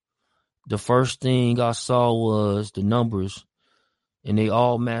 The first thing I saw was the numbers, and they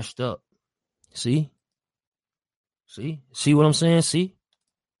all matched up. See? See what I'm saying? See?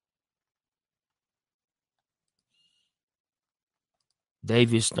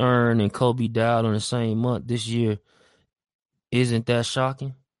 David Stern and Kobe died on the same month this year. Isn't that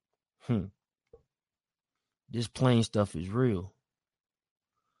shocking? This plane stuff is real.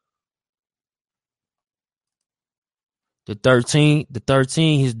 The 13,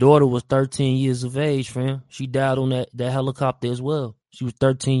 his daughter was 13 years of age, fam. She died on that helicopter as well. She was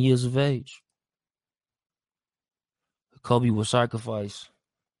 13 years of age. Kobe was sacrificed.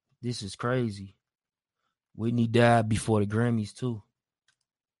 This is crazy. Whitney died before the Grammys, too.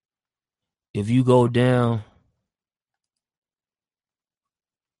 If you go down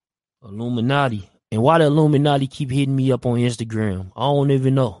Illuminati, and why the Illuminati keep hitting me up on Instagram, I don't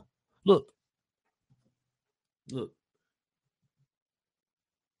even know. Look. I'm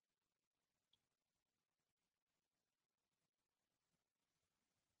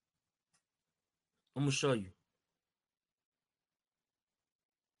going to show you.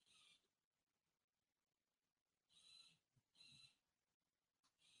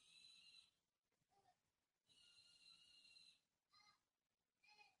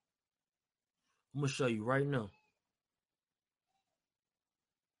 I'm going to show you right now.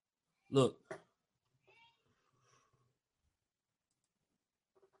 Look.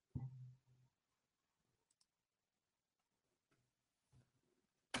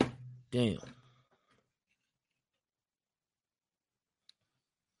 Damn.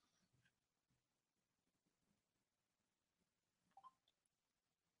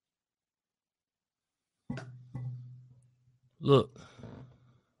 Look.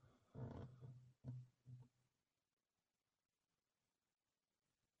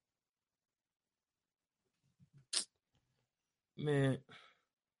 Man.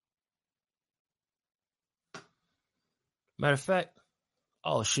 Matter of fact,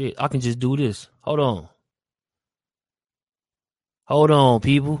 oh shit, I can just do this. Hold on. Hold on,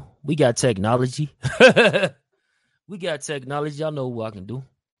 people. We got technology. We got technology. I know what I can do.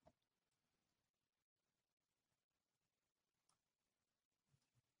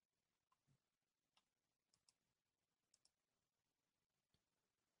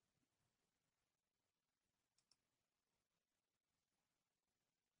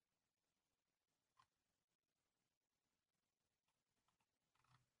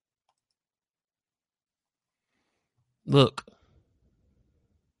 Look.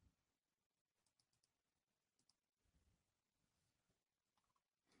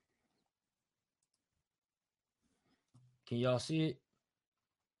 Can y'all see it?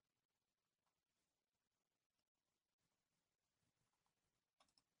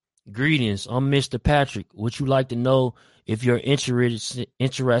 Greetings. I'm Mr. Patrick. Would you like to know if you're interested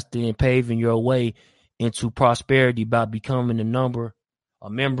in paving your way into prosperity by becoming a member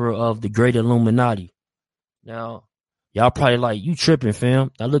of the Great Illuminati? Now, y'all probably like, you tripping,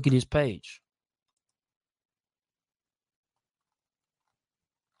 fam. Now look at this page.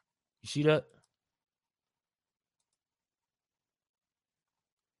 You see that?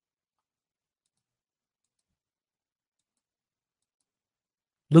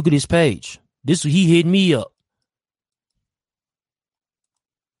 Look at this page. He hit me up.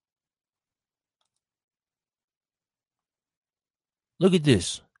 Look at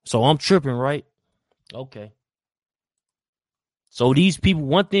this. So I'm tripping, right? Okay. So these people,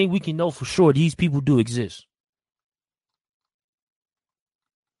 one thing we can know for sure, these people do exist.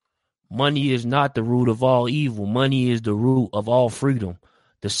 Money is not the root of all evil. Money is the root of all freedom.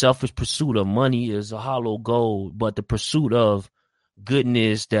 The selfish pursuit of money is a hollow goal, but the pursuit of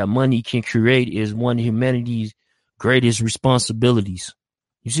goodness that money can create is one of humanity's greatest responsibilities.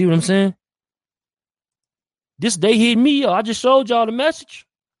 You see what I'm saying? They hit me up. I just showed y'all the message.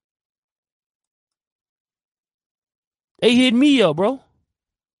 They hit me up, bro.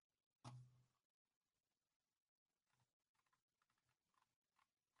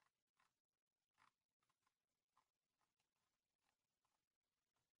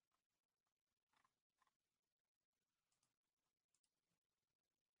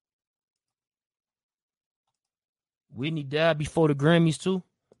 Whitney died before the Grammys too.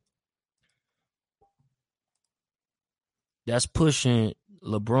 That's pushing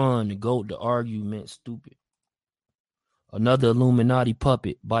LeBron to go the argument stupid. Another Illuminati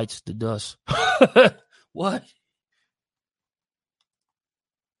puppet bites the dust. What?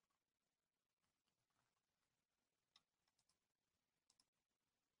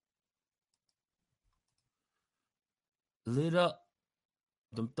 Lit up.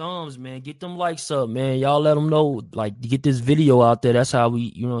 Them thumbs, man. Get them likes up, man. Y'all let them know. Like, get this video out there. That's how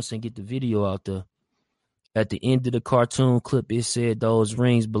we, you know what I'm saying, get the video out there. At the end of the cartoon clip, it said those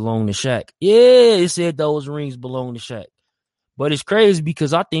rings belong to Shaq. Yeah, it said those rings belong to Shaq. But it's crazy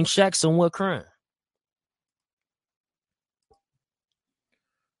because I think Shaq's somewhat crying.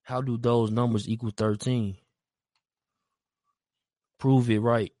 How do those numbers equal 13? Prove it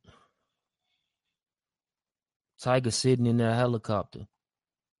right. Tiger sitting in that helicopter.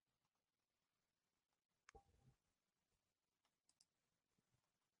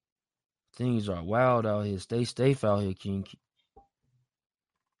 Things are wild out here. Stay safe out here, King.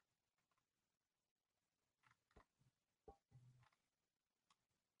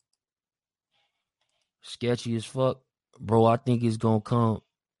 Sketchy as fuck. Bro, I think it's gonna come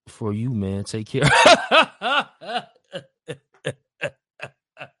for you, man. Take care.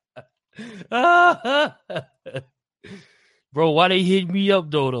 Bro, why they hit me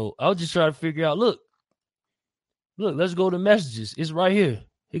up though? I was just trying to figure out. Look, let's go to messages. It's right here.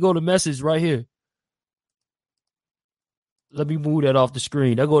 Here go the message right here. Let me move that off the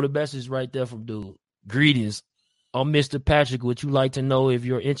screen. There go the message right there from dude. Greetings. I'm Mr. Patrick. Would you like to know if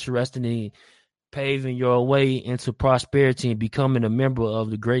you're interested in paving your way into prosperity and becoming a member of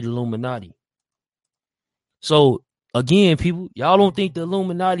the Great Illuminati? So, again, people, y'all don't think the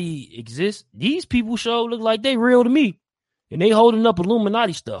Illuminati exists? These people sure look like they real to me. And they holding up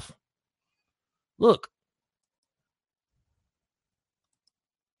Illuminati stuff. Look.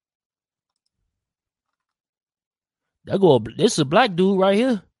 This is a black dude right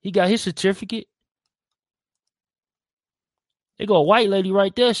here. He got his certificate. They go a white lady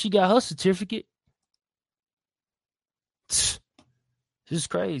right there. She got her certificate. This is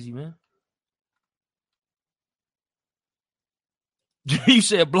crazy, man. You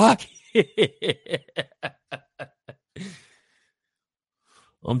said block.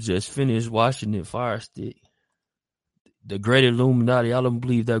 I'm just finished watching it. Fire Stick. The Great Illuminati, I don't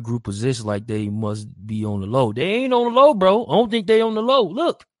believe that group exists. Like they must be on the low. They ain't on the low, bro. I don't think they on the low.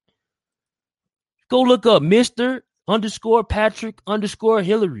 Look. Go look up Mr.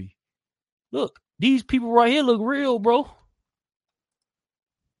 _Patrick_Hillary. Look, these people right here look real, bro.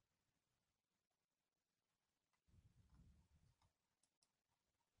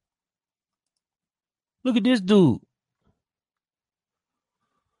 Look at this dude.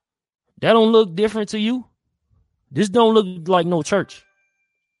 That don't look different to you? This don't look like no church.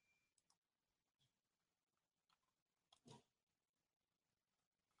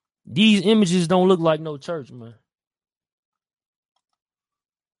 These images don't look like no church, man.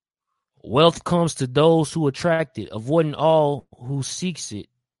 Wealth comes to those who attract it, avoiding all who seeks it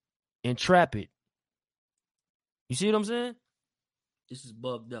and trap it. You see what I'm saying? This is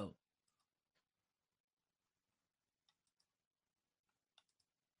bugged out.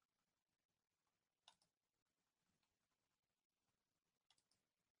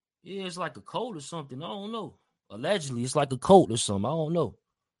 Yeah, it's like a cult or something. I don't know. Allegedly, it's like a cult or something. I don't know.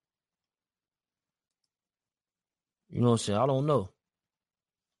 You know what I'm saying? I don't know.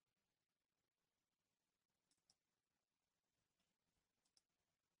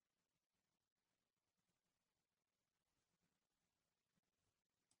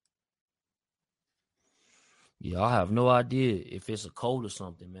 Yeah, I have no idea if it's a cult or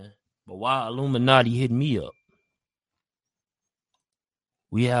something, man. But why Illuminati hit me up?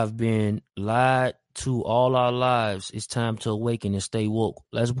 We have been lied to all our lives. It's time to awaken and stay woke.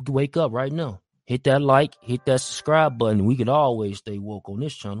 Let's wake up right now. Hit that like, hit that subscribe button. We can always stay woke on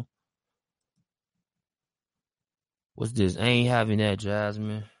this channel. What's this? I ain't having that,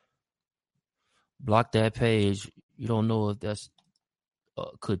 Jasmine. Block that page. You don't know if that's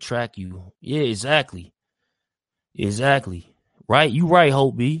could track you. Yeah, exactly. Exactly. Right? You right,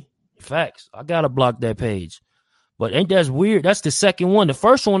 Hope B. Facts. I gotta block that page. But ain't that weird? That's the second one. The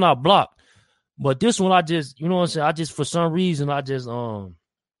first one I blocked. But this one I just, you know what I'm saying? I just, for some reason, I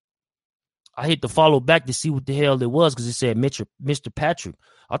hit the follow back to see what the hell it was because it said Mr. Patrick.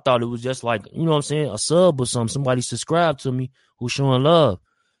 I thought it was just like, you know what I'm saying, a sub or something. Somebody subscribed to me who's showing love.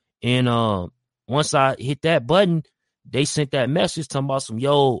 And once I hit that button, they sent that message talking about some,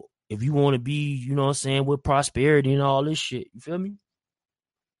 yo, if you want to be, you know what I'm saying, with prosperity and all this shit. You feel me?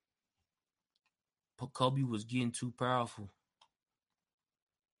 Kobe was getting too powerful.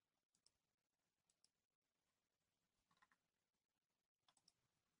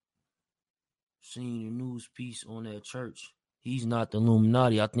 Seen a news piece on that church. He's not the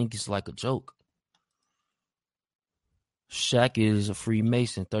Illuminati. I think it's like a joke. Shaq is a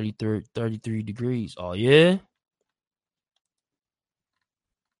Freemason, 33 degrees. Oh, yeah?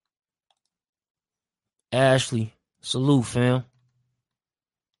 Ashley, salute, fam.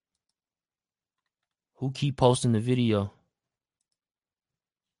 Who keep posting the video?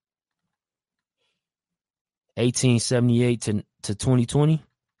 1878 to 2020?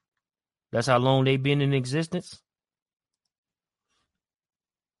 That's how long they been in existence?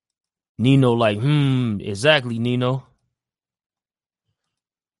 Nino like, exactly, Nino.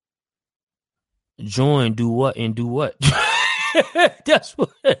 Join, do what, and do what? That's what.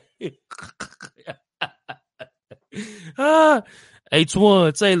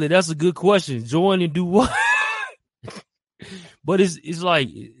 H1 Taylor, that's a good question. Join and do what? But it's like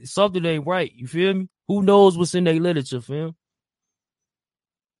something ain't right. You feel me? Who knows what's in their literature, fam?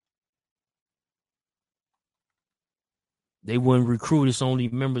 They wouldn't recruit. It's only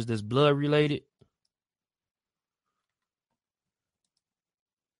members that's blood related.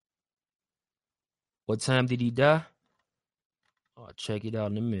 What time did he die? I'll check it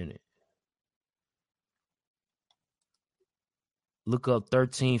out in a minute. Look up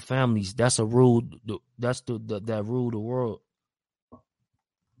 13 families. That's a rule. That's that rule the world.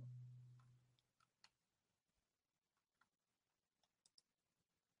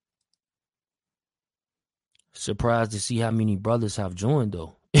 Surprised to see how many brothers have joined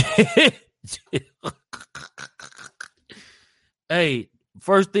though. Hey,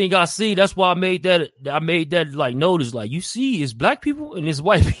 first thing I see, that's why I made that like notice. Like, you see, it's black people and it's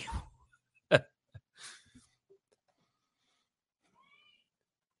white people.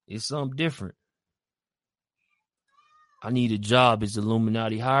 It's something different. I need a job. Is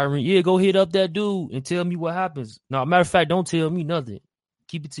Illuminati hiring? Yeah, go hit up that dude and tell me what happens. No, matter of fact, don't tell me nothing.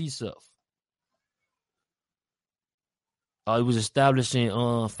 Keep it to yourself. It was established in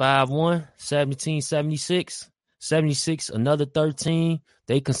 5/1, 1776. 76, another 13.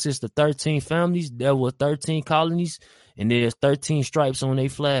 They consist of 13 families. There were 13 colonies, and there's 13 stripes on their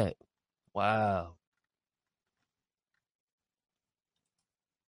flag. Wow.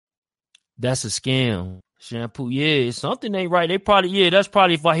 That's a scam. Shampoo. Yeah, something ain't right. They probably, that's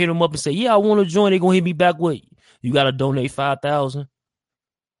probably if I hit them up and say, yeah, I want to join, they going to hit me back with, you got to donate 5,000.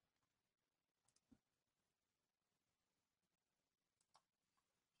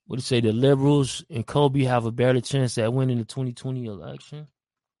 What do you say? The liberals and Kobe have a better chance at winning the 2020 election?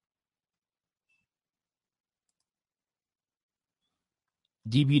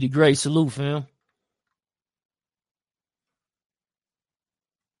 DB the Great, salute, fam.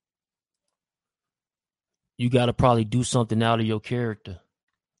 You got to probably do something out of your character.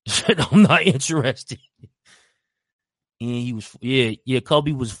 I'm not interested. And he was,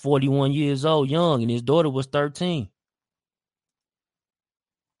 Kobe was 41 years old, young, and his daughter was 13.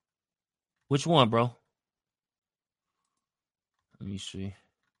 Which one, bro? Let me see.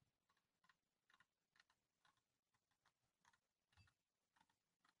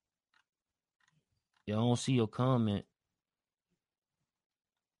 Yeah, I don't see your comment.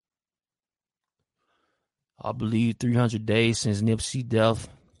 I believe 300 days since Nipsey death,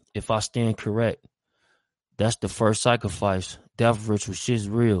 if I stand correct. That's the first sacrifice. Death ritual, shit's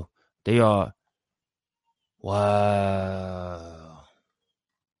real. They are. Wow.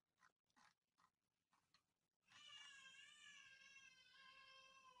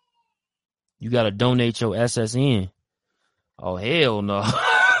 You got to donate your SSN. Oh, hell no.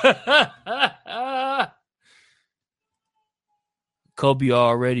 Kobe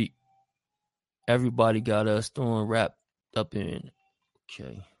already. Everybody got us throwing wrapped up in.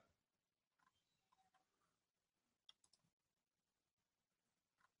 Okay.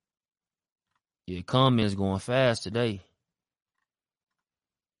 Yeah, comments going fast today.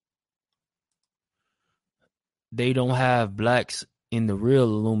 They don't have blacks in the real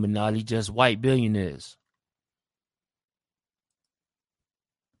Illuminati, just white billionaires.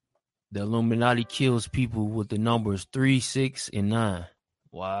 The Illuminati kills people with the numbers 3, 6, and 9.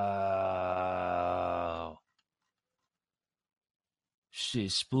 Wow.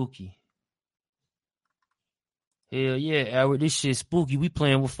 Shit spooky. Hell yeah, Edward, this shit spooky. We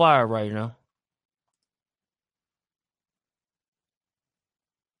playing with fire right now.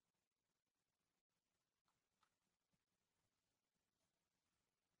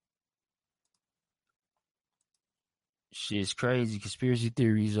 Shit's crazy. Conspiracy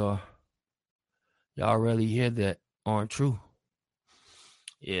theories are. Y'all rarely hear that aren't true.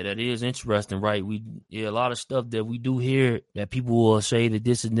 Yeah, that is interesting, right? A lot of stuff that we do hear that people will say that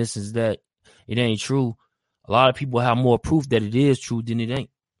this and this is that. It ain't true. A lot of people have more proof that it is true than it ain't.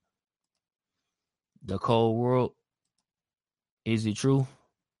 The cold world, is it true?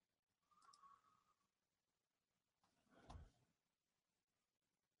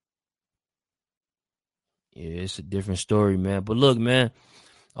 Yeah, it's a different story, man. But look, man,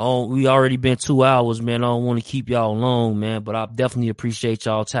 we already been 2 hours, man. I don't want to keep y'all long, man, but I definitely appreciate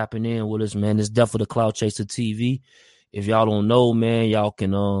y'all tapping in with us, man. It's definitely the Cloud Chaser TV. If y'all don't know, man, y'all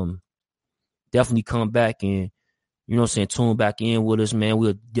can definitely come back and, you know what I'm saying, tune back in with us, man. We're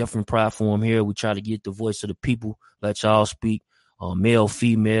a different platform here. We try to get the voice of the people, let y'all speak. Male,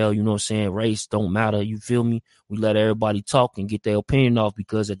 female, you know what I'm saying, race don't matter, you feel me? We let everybody talk and get their opinion off,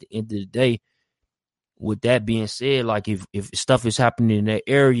 because at the end of the day, with that being said, like if stuff is happening in that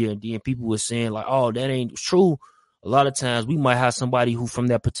area and then people were saying like, oh, that ain't true, a lot of times we might have somebody who from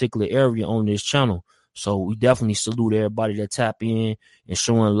that particular area on this channel. So we definitely salute everybody that tap in and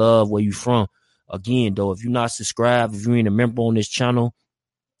showing love where you from. Again, though, if you're not subscribed, if you ain't a member on this channel,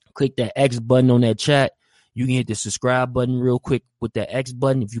 click that X button on that chat. You can hit the subscribe button real quick with that X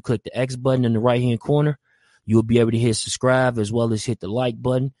button. If you click the X button in the right-hand corner, you'll be able to hit subscribe as well as hit the like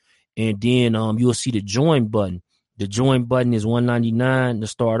button. And then you'll see the join button. The join button is $1.99 to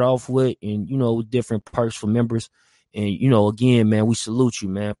start off with, and, you know, different perks for members. And, you know, again, man, we salute you,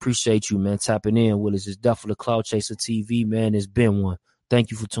 man. Appreciate you, man, tapping in with us. It's definitely the Cloud Chaser TV, man. It's been one.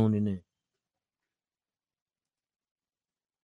 Thank you for tuning in.